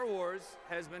 Star Wars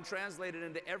has been translated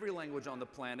into every language on the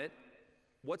planet.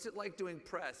 What's it like doing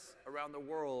press around the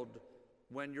world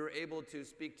when you're able to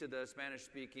speak to the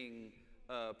Spanish-speaking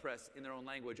press in their own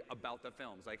language about the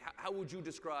films? Like, how would you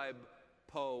describe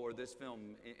Poe or this film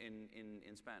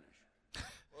in Spanish?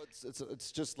 Well,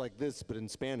 it's just like this, but in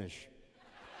Spanish.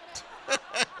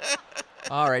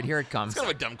 All right, here it comes. It's kind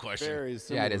of a dumb question. Very Yeah,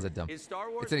 similar. it is a dumb. Is Star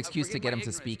Wars? It's an excuse to forgive get my him to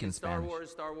ignorance, speak in is Spanish.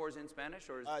 Star Wars in Spanish,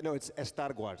 or is No, it's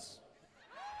Star Wars.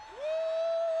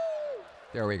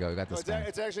 There we go. We got the No, Spanish.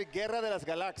 it's actually Guerra de las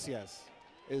Galaxias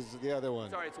is the other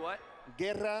one. sorry, it's what?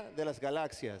 Guerra de las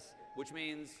Galaxias. Which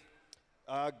means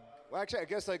Well, actually, I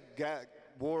guess like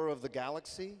War of the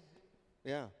Galaxy.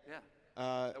 Yeah. yeah.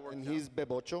 That works And out. he's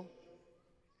Bebocho.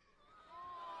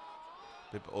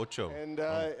 Pip Ocho.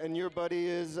 And your buddy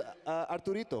is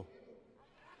Arturito.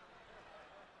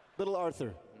 Little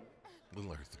Arthur.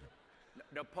 Little Arthur.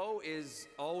 Now, Poe is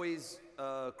always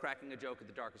cracking a joke at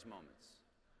the darkest moments,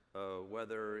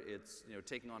 whether it's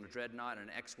taking on a dreadnought and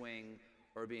an X-wing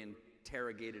or being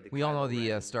interrogated. at We all know Kylo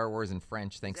the Ren. Star Wars in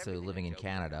French thanks to everything living a in joke?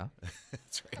 Canada.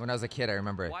 That's right. When I was a kid, I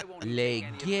remember Why won't he Les take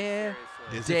any of this Guerres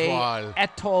seriously? Des des Étoiles.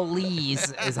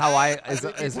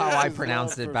 Étoiles is how I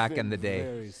pronounced it back in the day.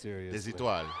 Very Des seriously.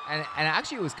 Étoiles. And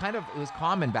actually, it was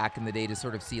common back in the day to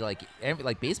sort of see like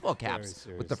baseball caps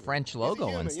with the seriously. French logo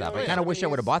human, and you stuff. know, I yeah. kind of wish I He's-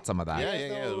 would have bought some of that. Yeah, He yeah,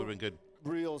 has yeah. That no would have been good.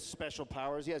 Real special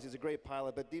powers. Yes, he's a great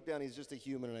pilot, but deep down he's just a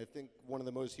human. And I think one of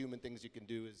the most human things you can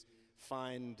do is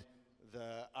find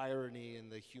the irony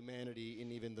and the humanity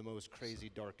in even the most crazy,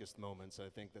 darkest moments. I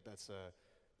think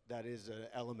that is an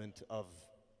element of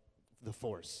the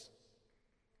Force.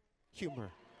 Humor.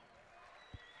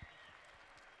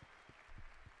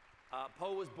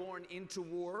 Poe was born into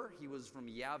war. He was from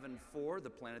Yavin 4, the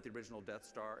planet the original Death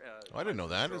Star. Oh, I didn't know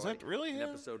that. Is destroyed that really? in Yeah.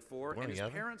 Episode 4? Born And in his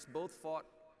Yavin? parents both fought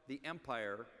the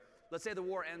Empire. Let's say the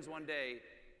war ends one day.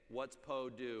 What's Poe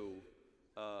do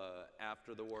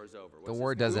after the war is over? The What's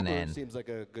war his- doesn't Uber end. seems like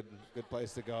a good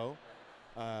place to go.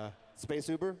 Space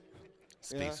Uber.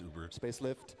 Space Uber. Space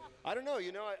lift. I don't know.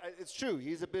 It's true.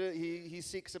 He's a bit. He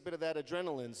seeks a bit of that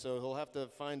adrenaline, so he'll have to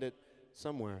find it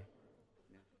somewhere.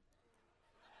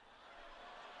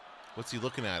 What's he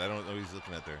looking at? I don't know what he's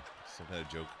looking at there. Some kind of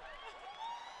joke.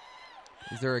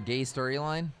 Is there a gay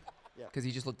storyline? Yeah. Because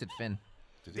he just looked at Finn.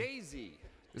 Daisy.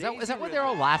 Is that Daisy what they're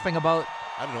all Ridley. laughing about?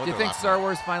 I don't know what Do you they're think laughing Star at.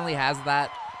 Wars finally has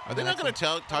that? Are they not going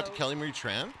to talk to Kelly Marie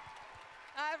Tran?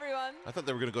 Hi, everyone. I thought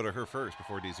they were going to go to her first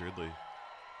before Daisy Ridley.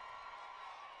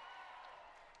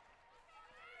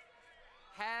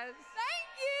 Thank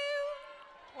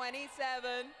you.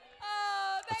 27.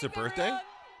 Oh, That's thank her birthday? everyone.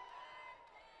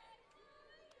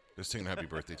 They're singing happy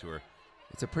birthday to her.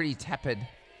 It's a pretty tepid.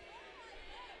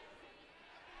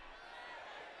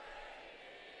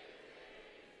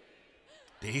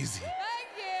 Daisy. Thank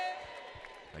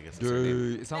you. I guess it's her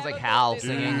name. It sounds like Never Hal thought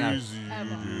singing. Daisy.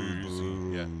 Ever.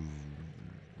 Daisy. Yeah.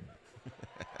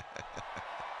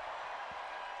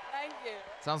 Thank you.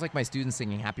 Sounds like my students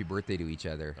singing happy birthday to each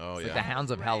other. Oh, It's yeah. like the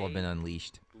hounds of hell have Ray been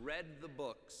unleashed. Read the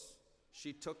books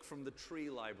she took from the tree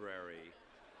library.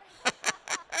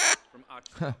 From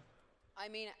Achta. I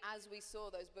mean, as we saw,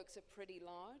 those books are pretty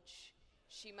large.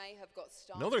 She may have got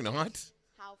started. No, they're not.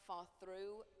 How far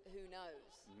through? Who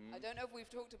knows? I don't know if we've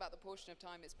talked about the portion of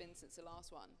time it's been since the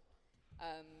last one.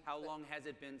 How but- long has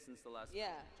it been since the last Yeah.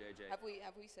 one, JJ? Have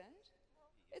we said?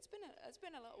 It's been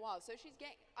a little while. So she's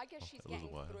getting. I guess she's it was a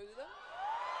getting while. through them.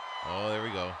 Oh, there we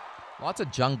go. Lots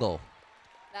of jungle.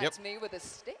 That's me with a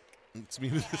stick. It's me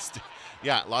with this.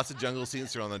 Yeah, lots of jungle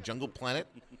scenes. They're on the jungle planet.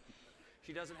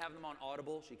 She doesn't have them on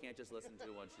Audible. She can't just listen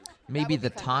to one. She's Maybe would be the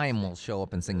time fantastic. will show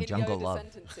up and sing In Jungle Yoda Love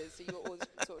sentences, so you were always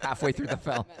sort of halfway through the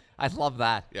figuring out film. what it meant. I'd love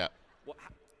that. Yeah. well,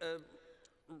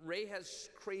 Rey has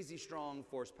crazy strong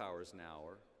force powers now,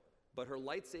 but her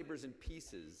lightsaber's in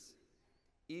pieces.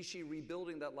 Is she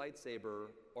rebuilding that lightsaber,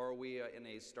 or are we in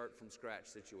a start from scratch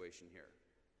situation here?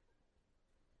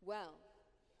 Well,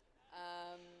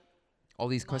 All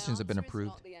these my questions have been answer is approved.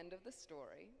 not the end of the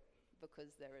story,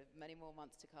 because there are many more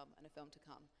months to come and a film to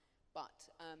come. But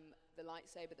the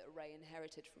lightsaber that Rey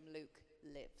inherited from Luke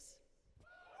lives.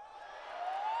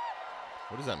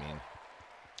 What does that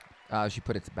mean? She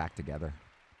put it back together.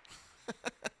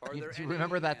 Are You- there do you any,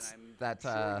 remember and that's- I'm that,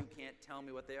 sure you can't tell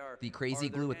me what they are. The crazy Are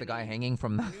there glue with the guy any hanging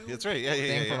from the new That's right, yeah, yeah,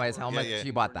 thing yeah, from yeah. his helmet. Yeah, yeah.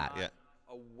 She bought we're that. not Yeah.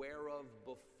 aware of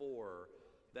before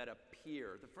that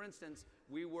appear. For instance,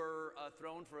 we were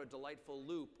thrown for a delightful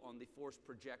loop on the force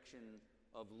projection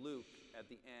of Luke at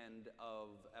the end of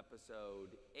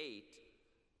episode 8.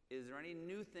 Is there any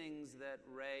new things that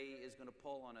Rey is going to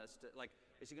pull on us?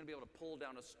 Is she going to be able to pull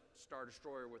down a Star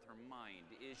Destroyer with her mind?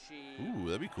 Is she? Ooh,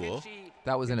 that'd be can cool. she-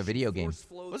 That was in can a she video game. force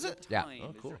flow Was through it? Yeah. time?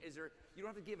 Oh, cool. Is there, you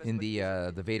don't have to give us. in but is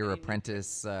there the Vader any new-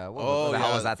 Apprentice. What Oh, the hell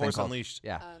yeah, was that thing Force called? Unleashed.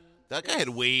 Yeah. That guy had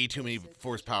way too many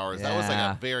force powers. That was like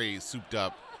Yeah. a very souped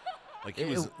up. Like he It-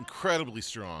 was it- incredibly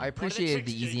strong. I appreciated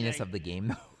the tricks, easiness JJ? of the game,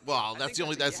 though. well, that's the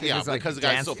only. That's He yeah, was, like, because the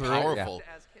guy's so danced through it, yeah. powerful.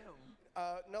 Ask him.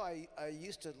 No, I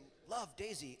used to love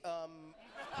Daisy. I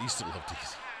used to love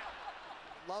Daisy.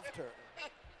 Loved her.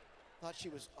 Thought she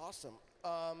was awesome.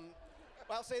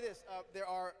 I'll say this: there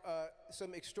are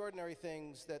some extraordinary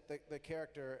things that the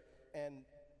character and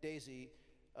Daisy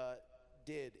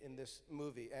did in this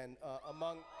movie, and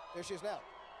there she is now.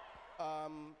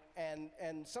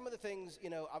 And some of the things,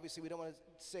 obviously we don't want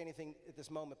to say anything at this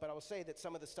moment, but I will say that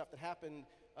some of the stuff that happened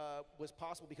was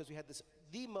possible because we had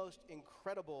the most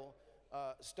incredible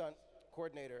stunt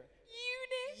coordinator,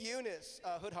 Eunice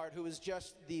Hoodhart, who is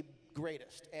just the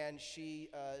greatest, and she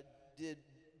did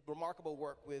remarkable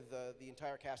work with the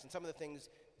entire cast, and some of the things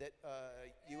that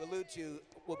you allude to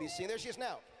will be seen. There she is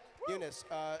now, Eunice.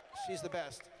 She's the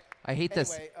best. I hate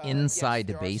this Anyway, inside yes,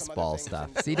 there are some other baseball things stuff.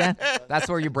 in- See that? That's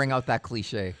where you bring out that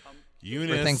cliche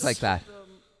Eunice. for things like that.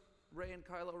 Rey and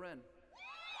Kylo Ren.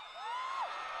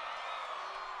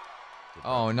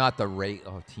 Oh, not the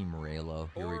Team Raylo.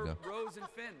 Here we or go. Rose and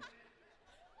Finn.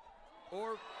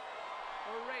 Or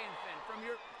Rey and Finn.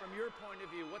 From your point of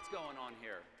view, what's going on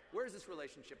here? Where's this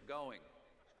relationship going?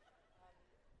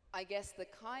 I guess the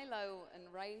Kylo and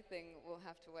Rey thing we'll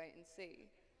have to wait and see.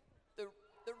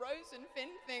 The Rose and Finn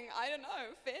thing, I don't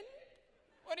know. Finn,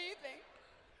 what do you think?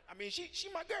 I mean, she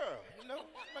my girl,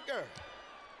 my girl.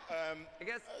 I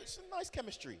guess it's a nice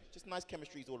chemistry. Just nice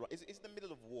chemistry is all right. It's the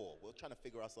middle of war. We're trying to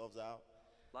figure ourselves out.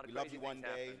 a lot of We love crazy you one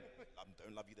things day, happen.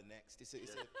 don't love you the next. It's a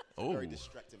Oh. very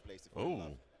distracting place to fall in Oh.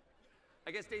 love.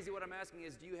 I guess, Daisy, what I'm asking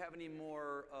is, do you have any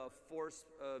more force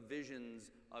visions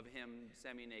of him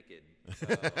semi-naked?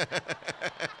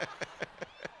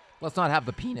 Let's not have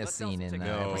the penis Let's sell scene some in tickets.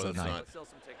 No, episode let's 9. not. Let's sell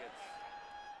some tickets.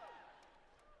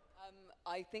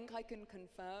 I think I can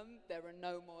confirm there are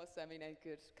no more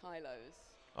semi-naked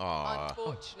Kylos. Aw.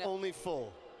 Unfortunately. Only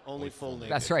full. Only full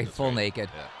naked. That's right, full naked.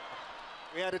 Yeah.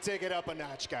 We had to take it up a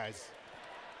notch, guys.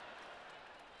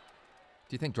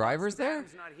 Do you think Driver's Since there?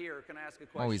 Adam's not here. Can I ask a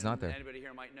question? Oh, he's not there. Anybody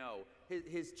here might know.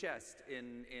 His chest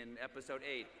in episode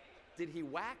 8, did he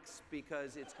wax?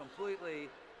 Because it's completely.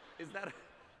 Is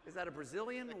that a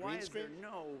Brazilian? Why is there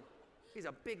no? He's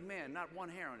a big man, not one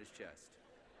hair on his chest.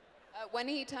 When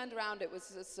he turned around, it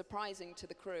was as surprising to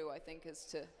the crew, I think, as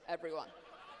to everyone.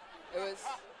 It was.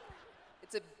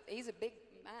 He's a big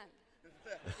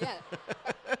man. Yeah.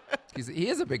 He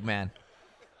is a big man.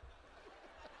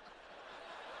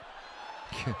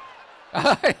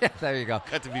 There you go.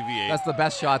 Cut to BB-8. That's the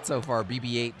best shot so far.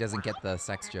 BB-8 doesn't get the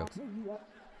sex jokes. Oh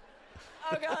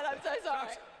God, I'm so sorry.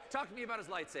 talk to me about his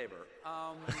lightsaber.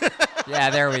 Yeah,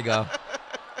 there we go.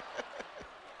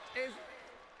 Is-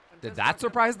 Did that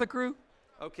surprise the crew?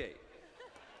 Okay.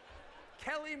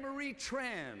 Kelly Marie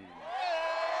Tran.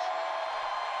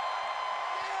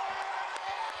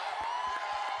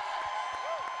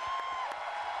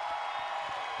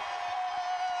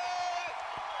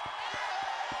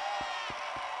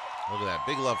 Look at that.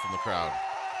 Big love from the crowd.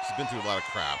 She's been through a lot of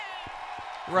crap.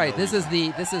 Right. No This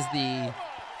reason. is the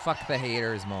fuck the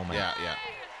haters moment. Yeah, yeah.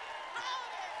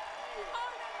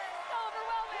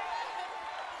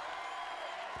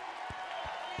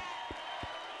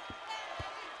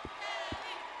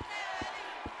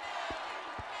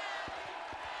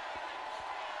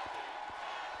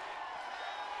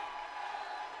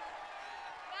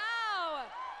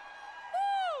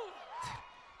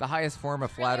 The highest form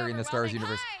of flattery in the Star Wars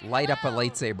universe. Light up a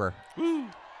lightsaber. Thank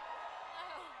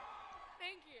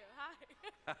you. Hi.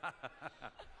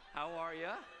 How are you?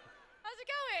 How's it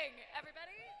going,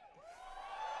 everybody?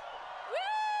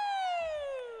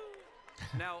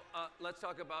 Woo! Now, let's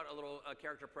talk about a little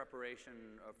character preparation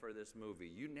for this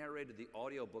movie. You narrated the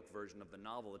audiobook version of the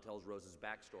novel that tells Rose's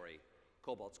backstory,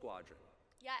 Cobalt Squadron.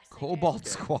 Yes. Cobalt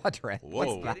Squadron.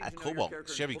 Whoa. What's that? Cobalt.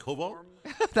 Chevy Cobalt?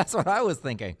 That's what I was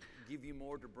thinking. Give you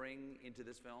more to bring into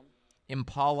this film?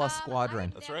 Impala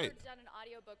Squadron. That's right. I've never done an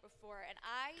audiobook before, and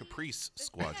Caprice the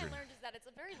Squadron. thing I learned is that it's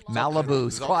a very long Malibu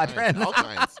There's all kinds- Squadron. All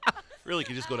kinds. Really,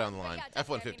 could just go down the line.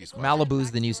 F-150 Squadron.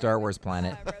 Malibu's the new Star Wars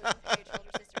planet.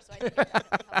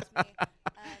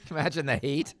 Imagine the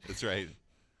hate. That's right.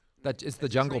 That it's the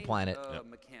jungle planet.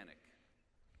 Mechanic.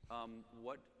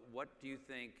 What do you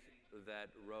think that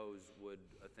Rose would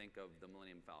think of the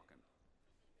Millennium Falcon?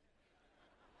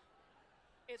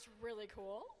 It's really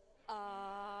cool.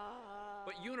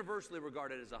 But universally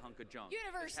regarded as a hunk of junk.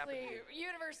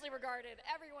 Universally regarded.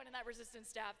 Everyone in that Resistance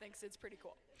staff thinks it's pretty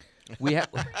cool.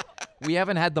 We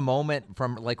haven't had the moment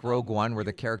from like Rogue One where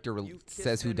the character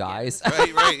says who dies.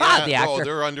 Right, yeah. The Oh, actor.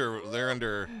 they're under.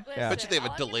 Listen, I bet you they have all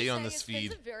a I'm delay gonna on say this is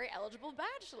feed. Finn's a very eligible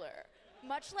bachelor,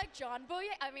 much like John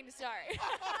Boyega. I mean, sorry.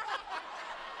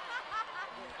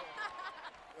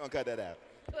 Don't cut that out.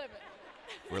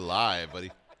 We're live,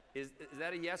 buddy. Is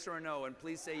that a yes or a no? And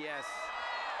please say yes.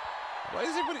 Why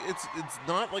is everybody? It's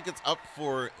not like it's up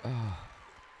for.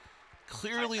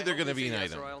 Clearly, they're going to be an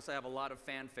item. Or I also have a lot of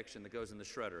fan fiction that goes in the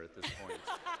shredder at this point.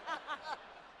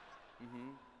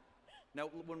 Now,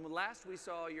 when last we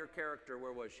saw your character,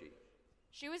 where was she?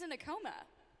 She was in a coma.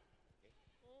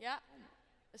 Yeah,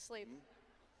 asleep,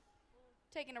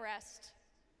 taking a rest.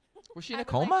 Was she in a I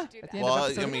would like coma? to do At that. the end of Well,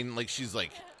 episode? I mean, like she's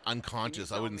like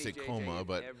unconscious. I tell wouldn't me, say JJ, coma, if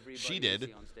but everybody she you did.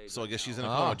 see on stage So I right guess she's in a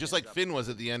now coma, Oh. just like Finn was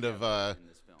at the end of.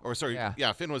 Or sorry,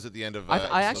 yeah, Finn was at the end of.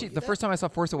 I actually, the first time I saw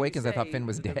Force Awakens, I thought Finn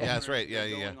was dead. Yeah, that's right. Yeah, yeah,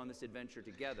 Going yeah. on this adventure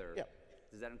together. Yeah.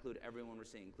 Does that include everyone we're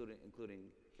seeing, including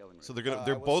Kelly Marie? So they're I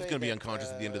they're will both say going to be that, unconscious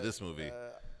at the end of this movie.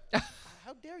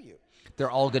 How dare you? They're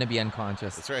all going to be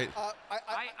unconscious. That's right.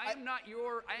 I am not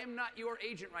your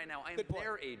agent right now. I am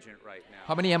their agent right now.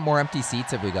 How many more empty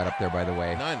seats have we got up there, by the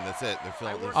way? None. That's it. They're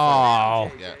filling. Oh,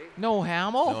 Yeah. no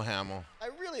Hamill? No Hamill. I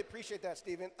really appreciate that,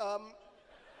 Stephen.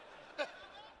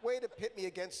 Way to pit me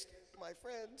against my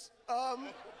friends.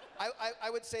 I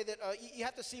would say that you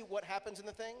have to see what happens in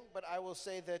the thing, but I will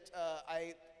say that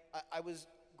I was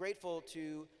grateful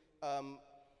to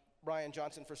Rian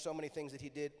Johnson for so many things that he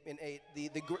did in 8.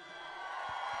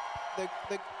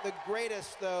 The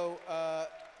greatest, though,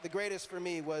 the greatest for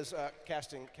me was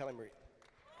casting Kelly Marie.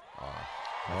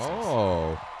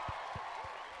 Oh.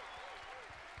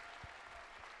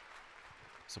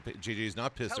 So JJ's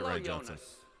not pissed Hello, at Ryan Johnson.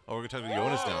 Jonas. Oh, we're going to talk to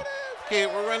Jonas now. Okay,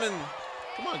 we're running.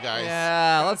 Come on, guys.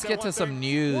 Yeah, let's get to some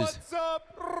news. What's up?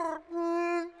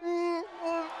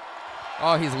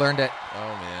 Oh, he's learned it. Oh,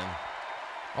 man.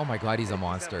 Oh, my God, he's a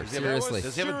monster. Seriously.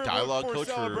 Does he have a dialogue coach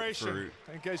for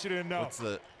in case you didn't know.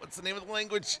 What's the name of the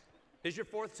language? Is your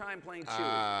fourth time playing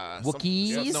Chewie?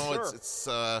 Wookiees? No, it's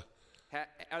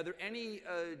are there any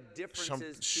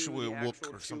differences to Chewie the Wook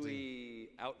actual or something. Chewie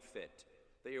outfit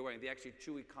that you're wearing, the actual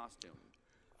Chewie costume?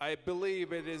 I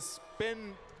believe it has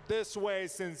been this way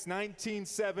since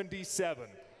 1977.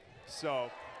 So,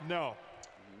 no.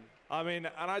 I mean,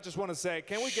 and I just want to say,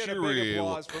 can we get a Chewie big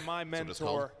applause Wook. for my That's what it's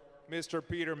called. mentor, Mr.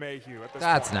 Peter Mayhew? At this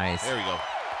That's point. nice. There we go.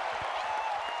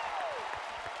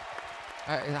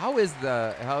 How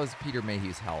is Peter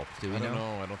Mayhew's health? Do we I don't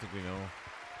know? know. I don't think we know.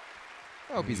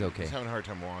 I hope he's okay. He's having a hard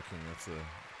time walking. That's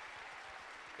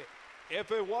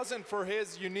If it wasn't for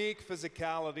his unique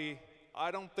physicality,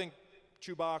 I don't think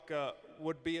Chewbacca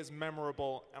would be as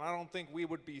memorable, and I don't think we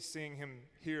would be seeing him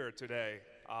here today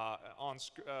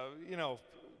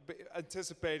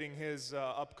anticipating his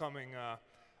upcoming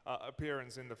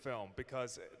appearance in the film,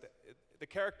 because the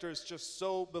character is just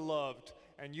so beloved,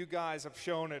 and you guys have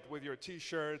shown it with your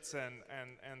T-shirts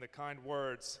and the kind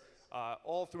words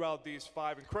all throughout these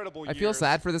 5 incredible years. I feel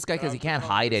sad for this guy because he can't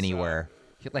hide anywhere.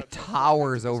 He like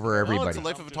towers over everybody. Well, it's the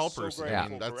life of a tall person. I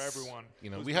mean, that's,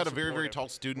 we had a very, very tall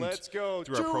student through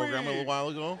our program a little while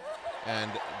ago,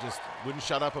 and just wouldn't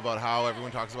shut up about how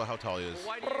everyone talks about how tall he is.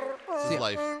 This is his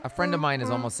life. A friend of mine is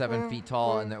almost 7 feet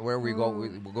tall, and where we go,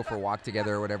 we'll go for a walk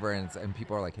together or whatever, and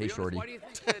people are like, "Hey, shorty,"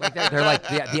 like they're like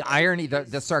the irony,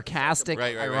 the sarcastic,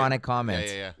 ironic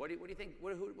comments. Yeah. What do you think?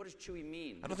 What does Chewie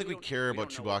mean? I don't think we care about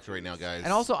Chewbacca right now, guys.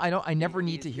 And also, I never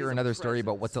need to hear another story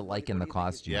about what's it like in the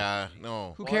costume. Yeah,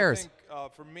 no. Who cares? I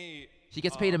think, for me, he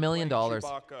gets paid $1 million,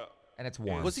 Chewbacca, and it's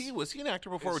warm. Was he an actor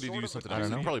before, or did he do something else?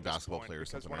 Probably a basketball player or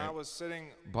something, when right? I was sitting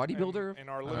bodybuilder in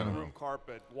our living room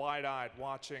carpet, wide-eyed,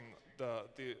 watching the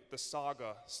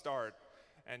saga start,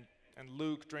 and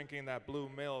Luke drinking that blue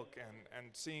milk, and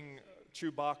seeing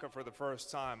Chewbacca for the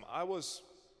first time, I was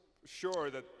sure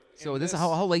that. So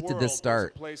how late did this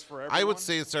start? I would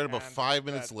say it started about 5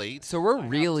 minutes late. So we're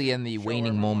really in the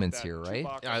waning moments here, right?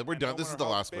 Yeah, we're done. This is the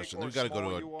last question. We've got to go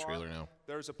to a trailer now.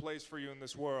 There's a place for you in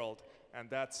this world, and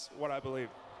that's what I believe.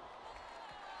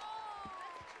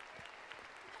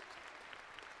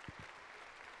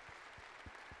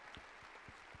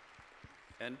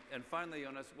 And finally,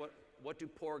 Jonas, what do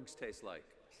porgs taste like?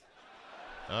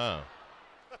 Oh.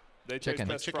 They taste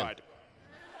best fried.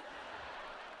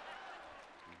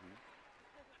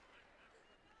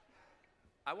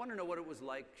 I want to know what it was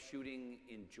like shooting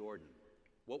in Jordan.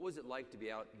 What was it like to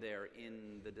be out there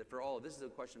this is a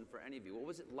question for any of you. What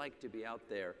was it like to be out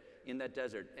there in that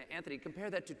desert? Anthony, compare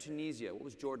that to Tunisia. What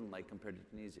was Jordan like compared to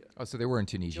Tunisia? Oh, so they were in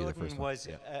Tunisia Jordan the first one. was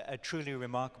a truly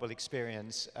remarkable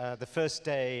experience. The first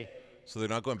day. So they're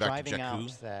not going back to driving Jakku?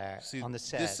 out there See, on the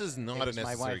set. this is not it a was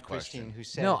necessary my wife, question. Christine, who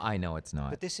said, No, I know it's not.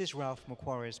 But this is Ralph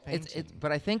McQuarrie's painting.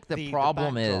 But I think the backdrops,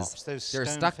 problem is those they're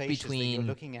stone stuck faces that you're between.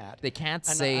 looking at. They can't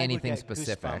And say I would anything get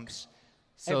specific. goosebumps.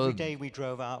 So every day we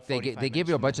drove out. they 45 give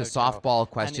you a minutes bunch of from the hotel, softball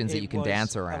and questions that it you can was-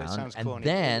 dance it around, sounds and corny.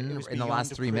 then It was in the beyond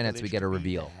last a 3 minutes we privilege get a to be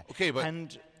reveal. there. Okay, but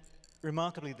and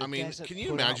remarkably, the I mean, desert can you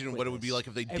put out imagine what it would be like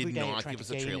if they every did day not trying give us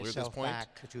to a gain trailer at this yourself point?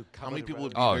 back to How cover many the people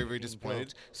would road be very, very being disappointed?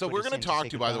 built, So put we're us going in to to talk say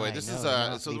to, by the way, goodbye. this No, is,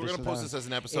 not so leave we're us going to post this alone. as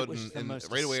an episode, It was the and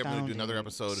most right away I'm going to do another astounding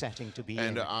episode. setting to be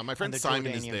And in. my friend And the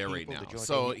Simon is Jordanian there right people, now. the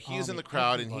So Jordanian he is in the army,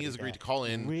 crowd, and he everybody has agreed there to call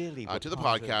in really were to the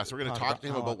part of- podcast. We're going to part talk of to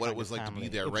him our about what it kind was of like to be family.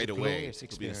 there It was right a away. glorious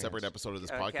It'll be a separate episode of this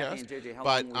Kathy podcast. and JJ, how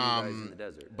But long were you guys in the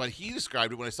desert? but he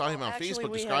described it when I saw him on Actually, Facebook we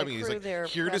had a describing it. He's crew like, there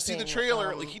here to see the prepping,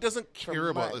 trailer. Like he doesn't for care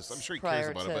about months this. I'm sure he cares prior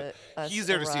about to it, but us he's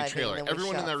there to see a arriving, trailer. then we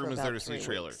Everyone in shot that for room is there about to see a 3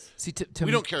 trailer. weeks. See,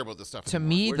 We don't care about this stuff To anymore.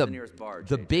 me, Where's the nearest bar,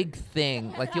 the JJ? big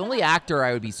thing, like the only actor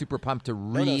I would be super pumped to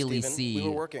really Stephen, see we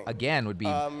were working. again would be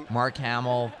Mark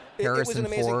Hamill, It was Harrison an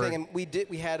amazing Ford. thing, and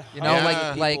we had You know, hundreds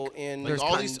like- of people in there's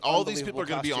all these people are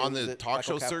going to be on the that talk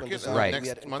Michael show Kaplan circuit designed. Right. We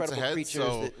had next months incredible ahead. creatures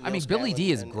So that I mean, Neil Billy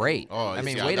D is Scanlon great. Oh, I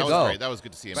mean, yeah, way that to was go. great. That was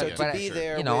good to see him But again. to But, be Sure.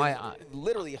 there you know, with I-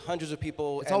 literally hundreds of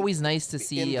people. It's and always nice to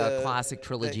see in a the- classic the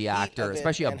trilogy heat actor, of it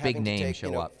especially a and big having to name, take,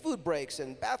 show up. Food breaks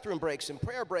and bathroom breaks and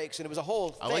prayer breaks, and it was a whole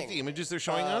thing. I like the images they're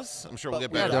showing us. I'm sure we'll get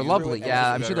but we better. Yeah, they're got through lovely. it, and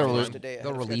Yeah, it I'm was sure better they'll than today ahead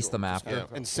they'll of release schedule. them Just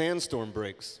after. And sandstorm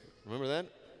breaks. Remember that?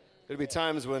 There'd be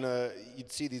times when you'd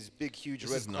see these big, huge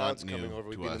This red is not clouds new coming over.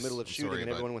 We'd to be in us. the middle of I'm shooting, sorry, and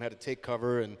but- everyone would have to take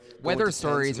cover and go Weather into tents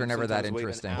stories and are never that sometimes wait an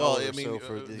interesting. hour Well, or I so mean,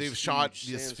 for these they've shot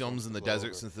huge these films in the sandstorms to blow desert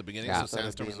over. since the beginning, Yeah. so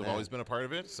sandstorms have always been a part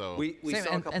of it. So We Same, saw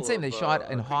a and couple same, they of,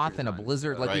 shot in Hoth in a creatures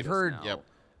blizzard. Like Right. we've heard. now.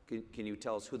 Yep. Can you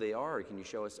tell us who they are, or can you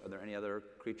show us? Are there any other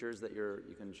creatures that you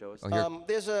can show us? Oh, here.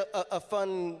 There's a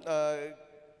fun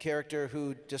character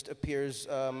who just appears,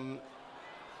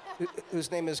 whose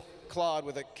name is Claude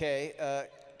with a K,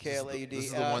 K-L-A-U-D. This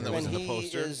is the one that was and in the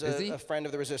poster? He is Is he? a friend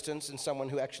of the Resistance and someone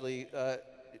who actually,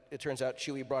 it turns out,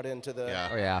 Chewie brought into the. Yeah.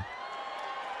 Oh yeah.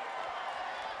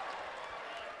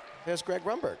 There's Greg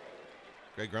Grunberg.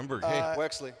 Greg Grunberg, hey.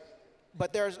 Wexley.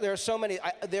 But there are so many.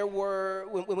 There were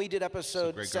when we did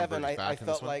episode Greg 7. Grunberg is I back in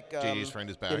this felt one? like JJ's friend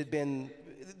is back. it had been.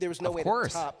 There was no Of way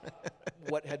course. to top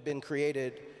what had been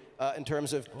created in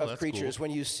terms of that's creatures. cool.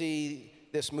 When you see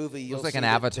this movie, you'll like see an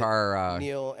that Avatar,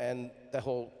 Neil and the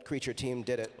whole creature team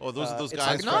did it. Oh, those It's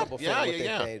guys an incredible from- film, yeah, what yeah, they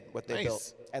yeah. made, what they Nice.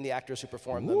 built, and the actors who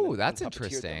performed them. Ooh, and that's puppeteered them.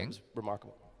 interesting. It was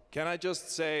remarkable. Can I just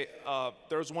say,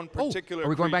 there's one particular are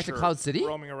we going back to creature Cloud City?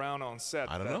 roaming around on set.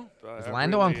 I don't know. Is I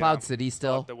Lando on really, Cloud City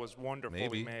still? thought that was wonderfully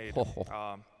Maybe. made.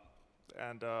 Oh.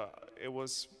 And it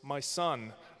was my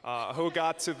son who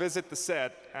got to visit the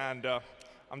set, and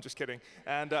I'm just kidding.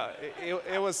 And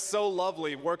it was so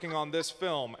lovely working on this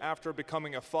film after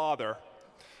becoming a father.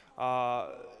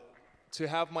 To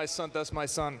have my son, that's my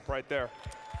son right there.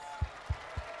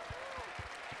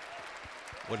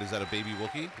 What is that? A baby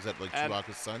Wookiee? Is that like And-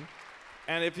 Chewbacca's son?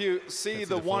 And if you see Can't see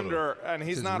the the photo. wonder, and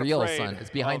he's It's his not real afraid son. It's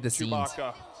behind of the scenes.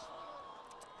 Chewbacca.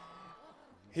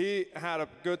 He had a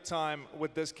good time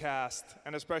with this cast,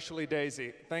 and especially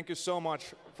Daisy. Thank you so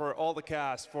much for all the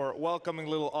cast for welcoming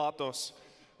little Atos,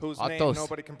 whose name Atos.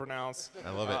 nobody can pronounce. I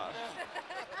love it.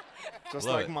 Just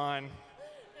Love like it. mine.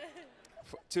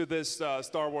 To this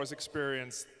Star Wars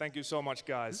experience. Thank you so much,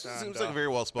 guys. This and, seems like a very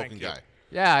well-spoken thank you. guy.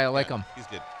 Yeah, I like him. He's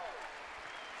good.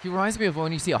 He reminds me of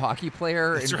when you see a hockey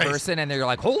player That's in right. person and they're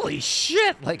like, holy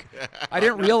shit! Like, I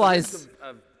didn't realize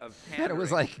of that it was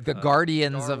pandering, like the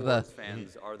Guardians Star of the. Wars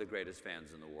fans are the greatest fans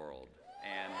in the world,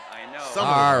 and I know.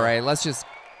 All right, let's just.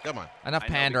 Come on. Enough I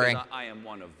know pandering. because I am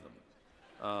one of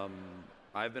them.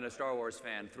 I've been a Star Wars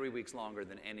fan 3 weeks longer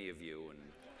than any of you, and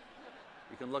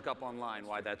you can look up online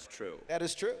why that's true. That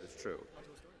is true. It's true.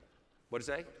 What'd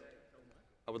you say?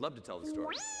 I would love to tell the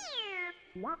story.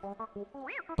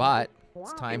 But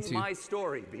it's time It's to. my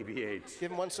story, BB-8.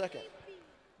 Give him 1 second.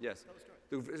 Yes.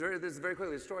 This is very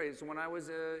quickly the story. So when I was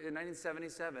in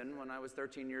 1977, when I was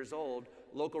 13 years old,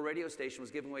 local radio station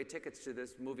was giving away tickets to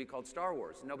this movie called Star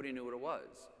Wars. Nobody knew what it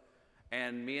was.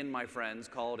 And me and my friends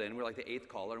called in. We were like the 8th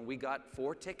caller, and we got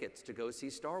 4 tickets to go see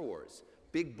Star Wars.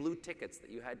 Big blue tickets that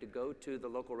you had to go to the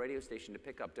local radio station to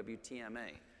pick up,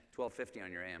 WTMA. 1250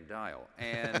 on your AM dial,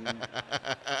 and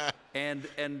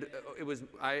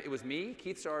it was me,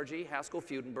 Keith Sargey, Haskell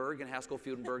Fudenberg, and Haskell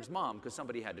Fudenberg's mom, because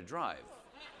somebody had to drive.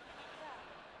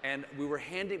 And we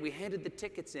handed the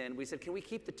tickets in. We said, can we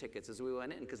keep the tickets as we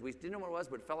went in? Because we didn't know what it was,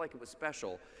 but it felt like it was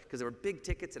special because they were big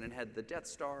tickets, and it had the Death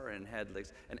Star and had like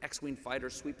an X-Wing fighter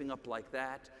sweeping up like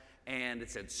that, and it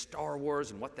said Star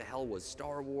Wars, and what the hell was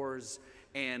Star Wars?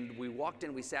 And we walked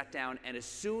in, we sat down, and as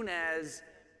soon as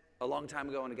a long time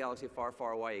ago in a galaxy far,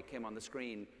 far away, it came on the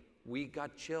screen, we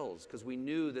got chills because we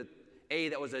knew that, A,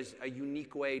 that was a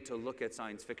unique way to look at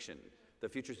science fiction, the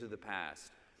future through the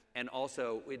past. And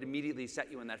also, it immediately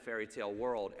set you in that fairy tale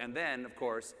world. And then, of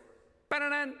course,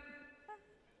 ba-da-dan,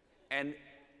 and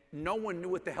no one knew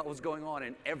what the hell was going on,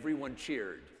 and everyone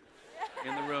cheered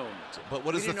in the room. But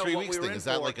what is the 3 weeks thing? Is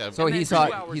that like a? So And he then saw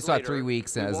 2 hours he saw later, 3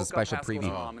 weeks we as a woke up special Haskell's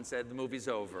preview. mom and said the movie's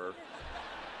over.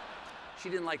 She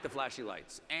didn't like the flashy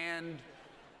lights, and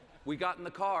we got in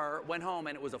the car, went home,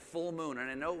 and it was a full moon.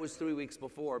 And I know it was 3 weeks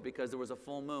before because there was a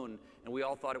full moon, and we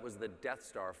all thought it was the Death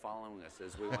Star following us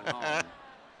as we went home.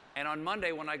 And on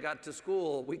Monday, when I got to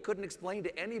school, we couldn't explain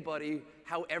to anybody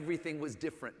how everything was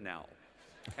different now,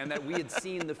 and that we had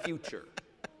seen the future.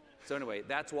 So anyway,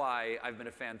 that's why I've been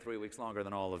a fan 3 weeks longer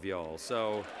than all of y'all.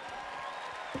 So.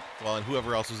 Well, and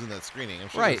whoever else was in that screening, I'm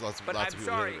sure Right. there's lots But of I'm people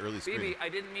sorry, who had an early screening. Phoebe, I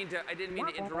didn't mean to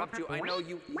interrupt you. I know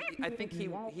you. I think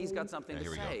he's got something Yeah, to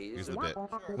here we go. say. Here's the bit.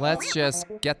 Let's just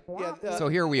get. So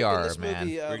here we in are, this man.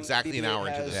 movie, We're exactly an BB-8 hour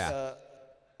into has,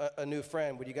 this. A new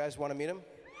friend. Would you guys want to meet him?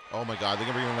 Oh my God, they're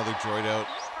gonna bring another droid out.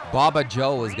 Baba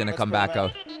Joe is gonna come bring back him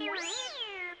out.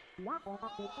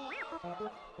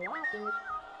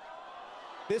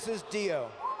 This is Dio.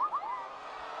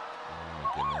 Oh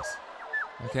my goodness.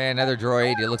 Okay, another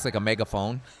droid. It looks like a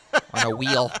megaphone on a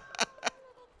wheel.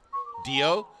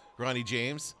 Dio, Ronnie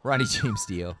James. Ronnie James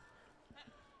Dio.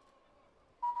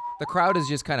 The crowd is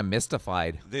just kind of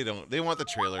mystified. They don't. They want the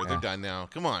trailer. They're done now.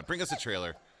 Come on, bring us a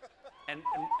trailer. And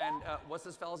what's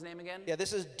this fella's name again? Yeah,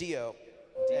 this is Dio.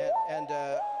 And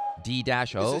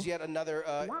D-O. this is yet another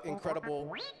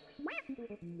incredible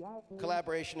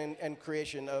collaboration and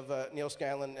creation of Neil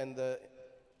Scanlon and the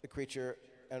Creature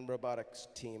and Robotics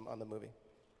team on the movie.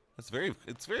 It's very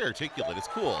articulate. It's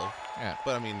cool. Yeah.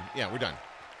 But I mean, yeah, we're done.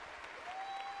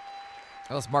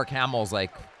 Unless Mark Hamill's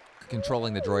like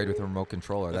controlling the droid with a remote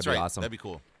controller. That's That'd be right. awesome. That'd be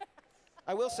cool.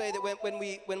 I will say that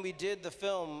when we did the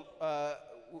film,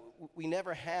 we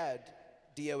never had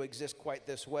Dio exist quite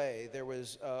this way. There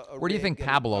was a Where do you think rig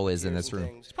and Pablo is in puppeteers this and room?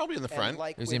 things. He's probably in the And front.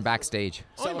 like He's with in backstage.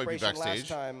 Oh, he might be Celebration backstage. last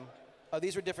time,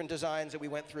 these are different designs that we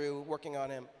went through working on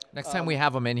him. Next time we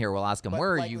have him in here, we'll ask him, But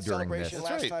where are like you with during this?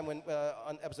 Celebration last time when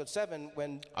on episode 7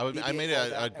 when I BB-8 made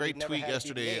rolled out a and great we'd never tweet had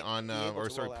yesterday BB-8 on, be able or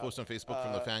to sorry, roll post on out. Facebook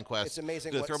from the Fan Quest. It's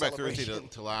amazing Did a what Throwback Thursday Celebration,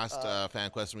 to last Fan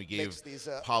Quest, and we gave makes these,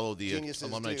 Paulo the geniuses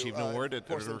Alumni do, Achievement Award at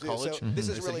force them Edinburgh to. So College. this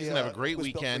is I said really, he's gonna have a great was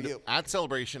built for weekend you. at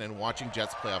Celebration and watching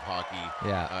Jets playoff hockey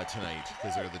Yeah. tonight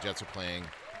because the Jets are playing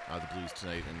the Blues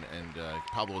tonight, and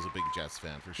Pablo is a big Jets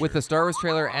fan for sure. With the Star Wars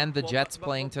trailer and the Jets but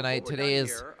playing before tonight, we're today done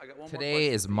is here, I got one more today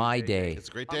question is for you, my JJ. day. It's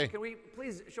a great day. Can we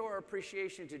please show our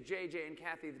appreciation to JJ and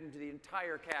Kathy and to the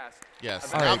entire cast? Yes.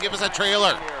 About Now the give us a time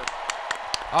trailer. here.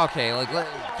 Okay,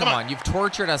 come on, you've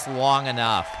tortured us long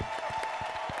enough.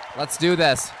 Let's do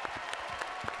this.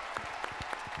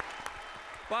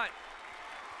 But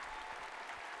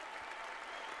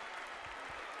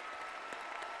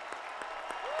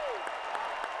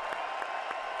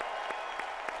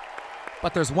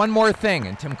But there's one more thing,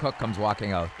 and Tim Cook comes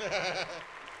walking out.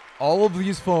 All of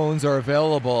these phones are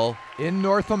available in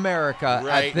North America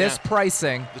at this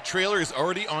pricing. The trailer is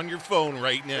already on your phone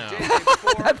right now.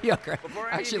 That'd be great. Before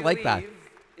I any actually of you like that. leave,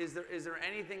 is there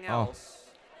anything Oh. else?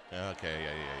 Okay, yeah.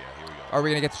 Here we go. Are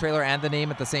we going to get the trailer and the name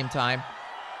at the same time?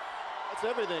 That's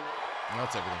everything.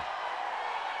 That's everything.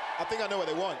 I think I know what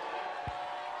they want.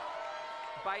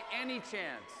 By any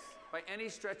chance, by any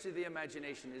stretch of the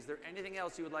imagination, is there anything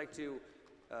else you would like to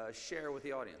share with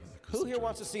the audience? Who here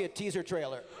wants to see a teaser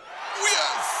trailer?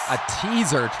 A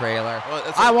teaser trailer.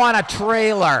 Well, I want a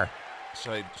trailer.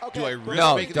 Should I? Okay. Do I really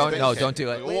No, make it don't. the big No, screen? don't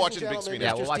do it. We'll watch it in big screen.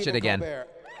 Yeah, we'll watch it again. Colbert.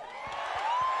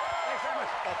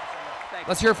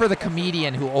 Let's hear it for the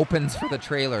comedian who opens for the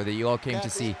trailer that you all came to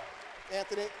see.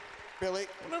 Anthony, Billy.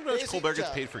 Remember, Daisy, Colbert gets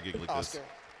Jeff, paid for a gig like this. Oscar,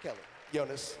 Kelly,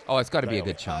 Jonas. Oh, it's got to be a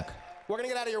good chunk. We're going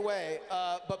to get out of your way,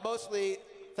 but mostly,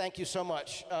 thank you so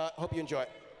much. Hope you enjoy.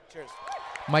 Cheers.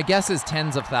 My guess is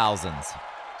tens of thousands.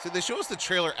 So they show us the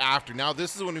trailer after. Now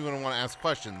this is when we're going to want to ask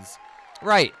questions.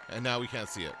 Right. And now we can't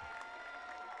see it.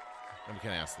 And we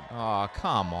can't ask them. Oh,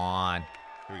 come on.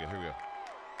 Here we go.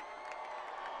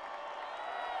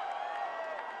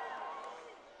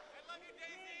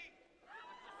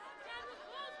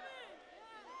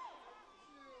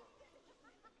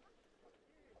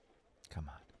 Come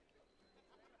on.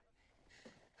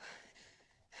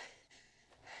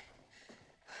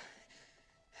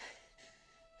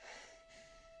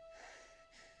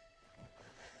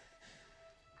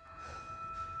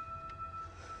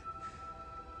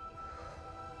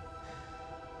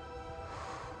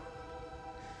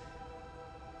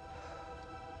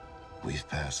 We've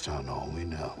passed on all we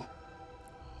know.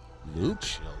 Luke?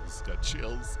 Chills. Got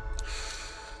chills.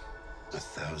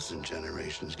 1,000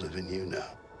 generations live in you now.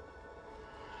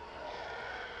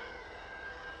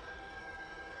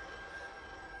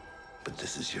 But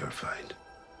this is your fight.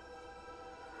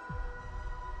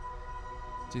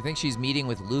 Do you think she's meeting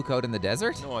with Luke out in the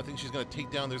desert? No, I think she's going to take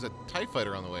down. There's a TIE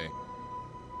fighter on the way.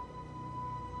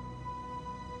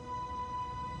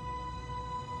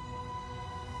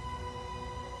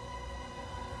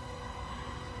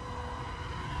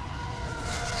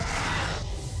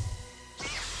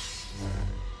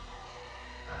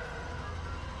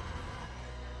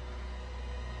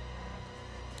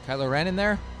 Kylo Ren in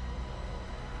there?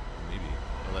 Maybe.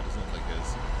 No, that doesn't look like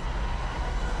his.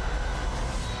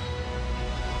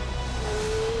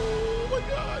 Oh my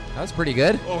god. That was pretty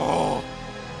good. Oh.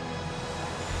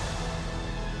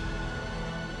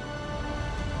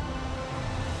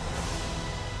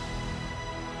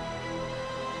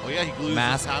 Oh yeah, he glues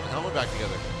Mask. his helmet back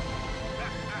together.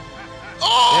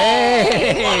 Oh!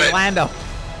 Hey, love it. Lando.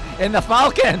 In the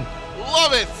Falcon.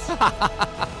 Love it.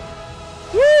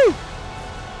 Woo!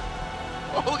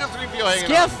 Oh, look at 3PO hanging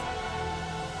Skiff. on.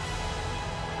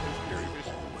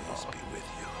 Always be with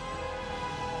you.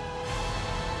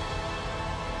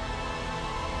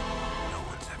 No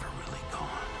one's ever really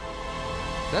gone.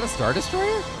 Is that a Star Destroyer? I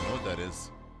don't know what that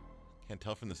is. Can't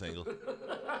tell from this angle.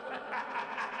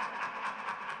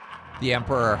 The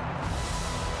Emperor.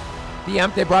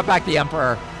 They brought back the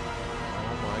Emperor.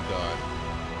 Oh my god.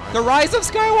 The Rise of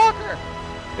Skywalker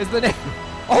is the name.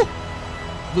 Oh,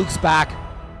 Luke's back.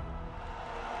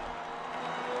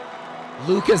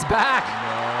 Luke is back. No.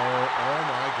 Oh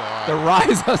my god. The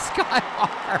Rise of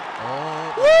Skywalker.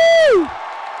 Oh. Woo!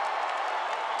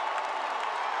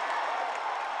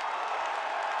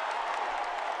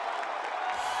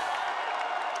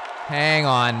 Hang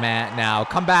on, Matt. Now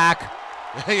come back.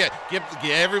 Yeah, get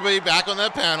everybody back on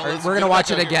that panel. Let's We're get gonna watch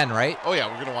back it on here. again, right? Oh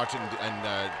yeah, we're gonna watch it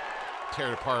and tear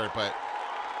it apart. But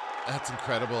that's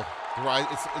incredible. The rise.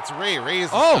 It's Rey. Rey is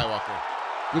the Skywalker.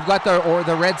 We've got the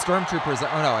red stormtroopers.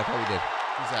 Oh no, I thought we did.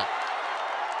 Who's that?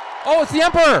 Oh, it's the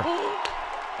Emperor.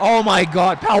 Oh my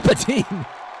God, Palpatine.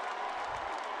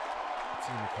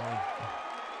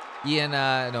 Ian,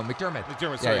 no, McDermott.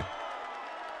 McDermott, sorry. Yeah.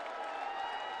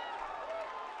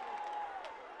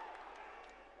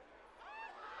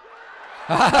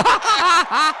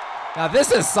 Now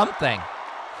this is something.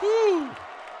 Woo.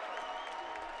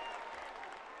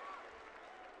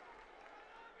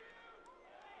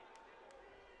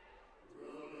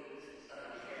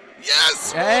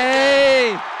 Yes!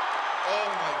 Hey! Oh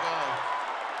my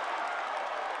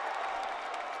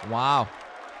god. Wow.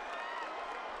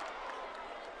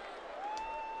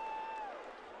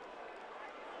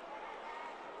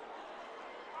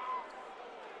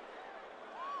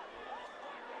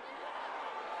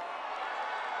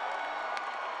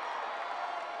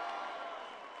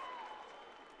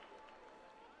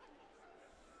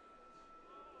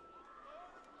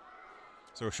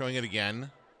 So we're showing it again.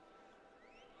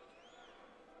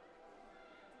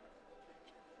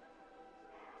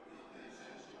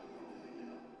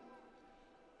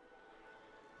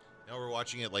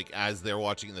 watching it like as they're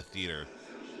watching in the theater.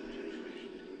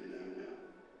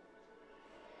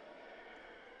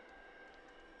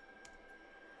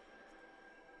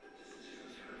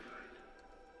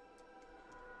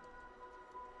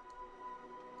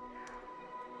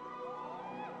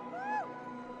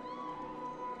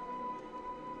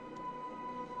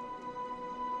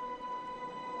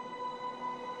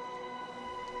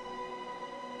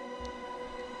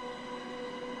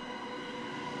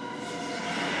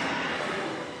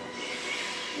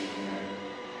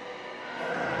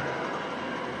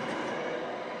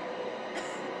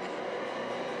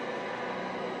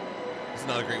 It's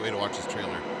not a great way to watch this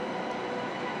trailer.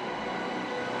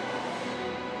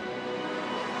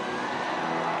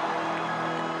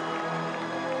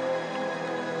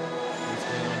 What's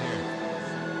going on here?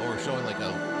 Oh, we're showing like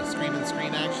a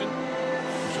screen-in-screen action?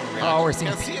 We're showing reaction. Oh, we're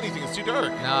seeing. Can't see anything. It's too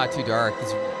dark. Nah, too dark.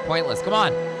 It's pointless. Come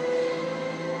on.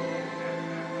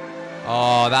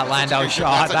 Oh, that Landau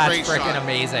shot. That's freaking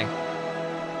amazing.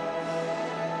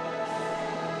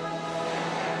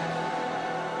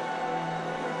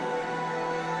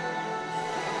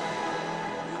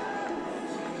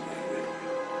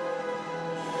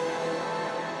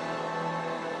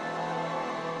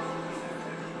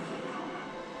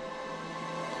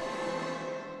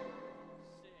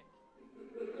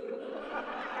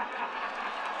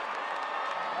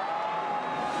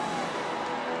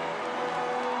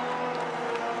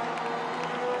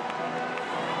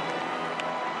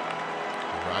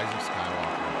 Rise of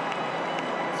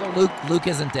Skywalker. So Luke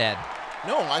isn't dead.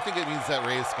 No, I think it means that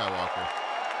Rey is Skywalker.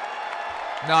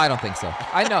 No, I don't think so.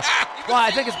 I know. Well,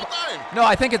 I think it's. No,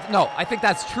 I think it's. No, I think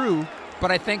that's true.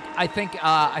 But I think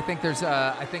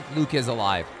Luke is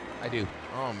alive. I do.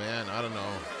 Oh man, I don't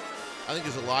know. I think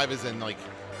he's alive as in like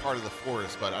part of the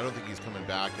Force, but I don't think he's coming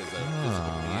back as a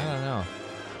physical being. I don't know.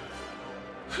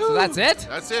 So that's it?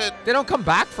 That's it. They don't come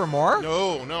back for more?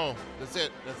 No. That's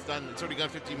it. That's done. It's already gone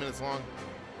 15 minutes long.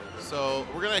 So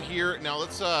we're gonna hear now.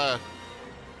 Let's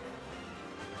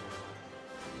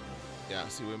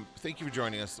thank you for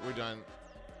joining us. We're done.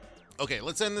 Okay,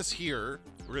 let's end this here.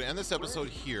 We're gonna end this episode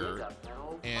here,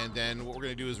 and then what we're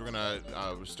gonna do is we're gonna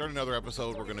start another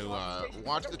episode. We're gonna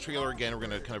watch the trailer again. We're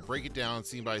gonna kind of break it down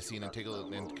scene by scene and take a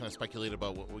look and kind of speculate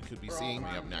about what we could be seeing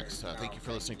up next. Thank you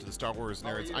for listening to the Star Wars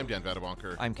Nerds. I'm Dan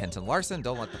Vadabonker. I'm Kenton Larson.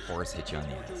 Don't let the Force hit you on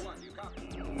the ass.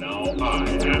 Now I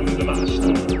am the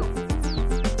master.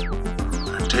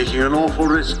 I'm taking an awful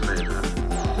risk, Vader.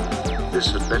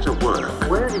 This had better work.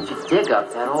 Where did you dig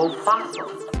up that old fossil?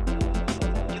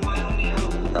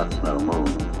 That's no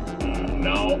moon.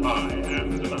 Now I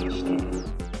am the master.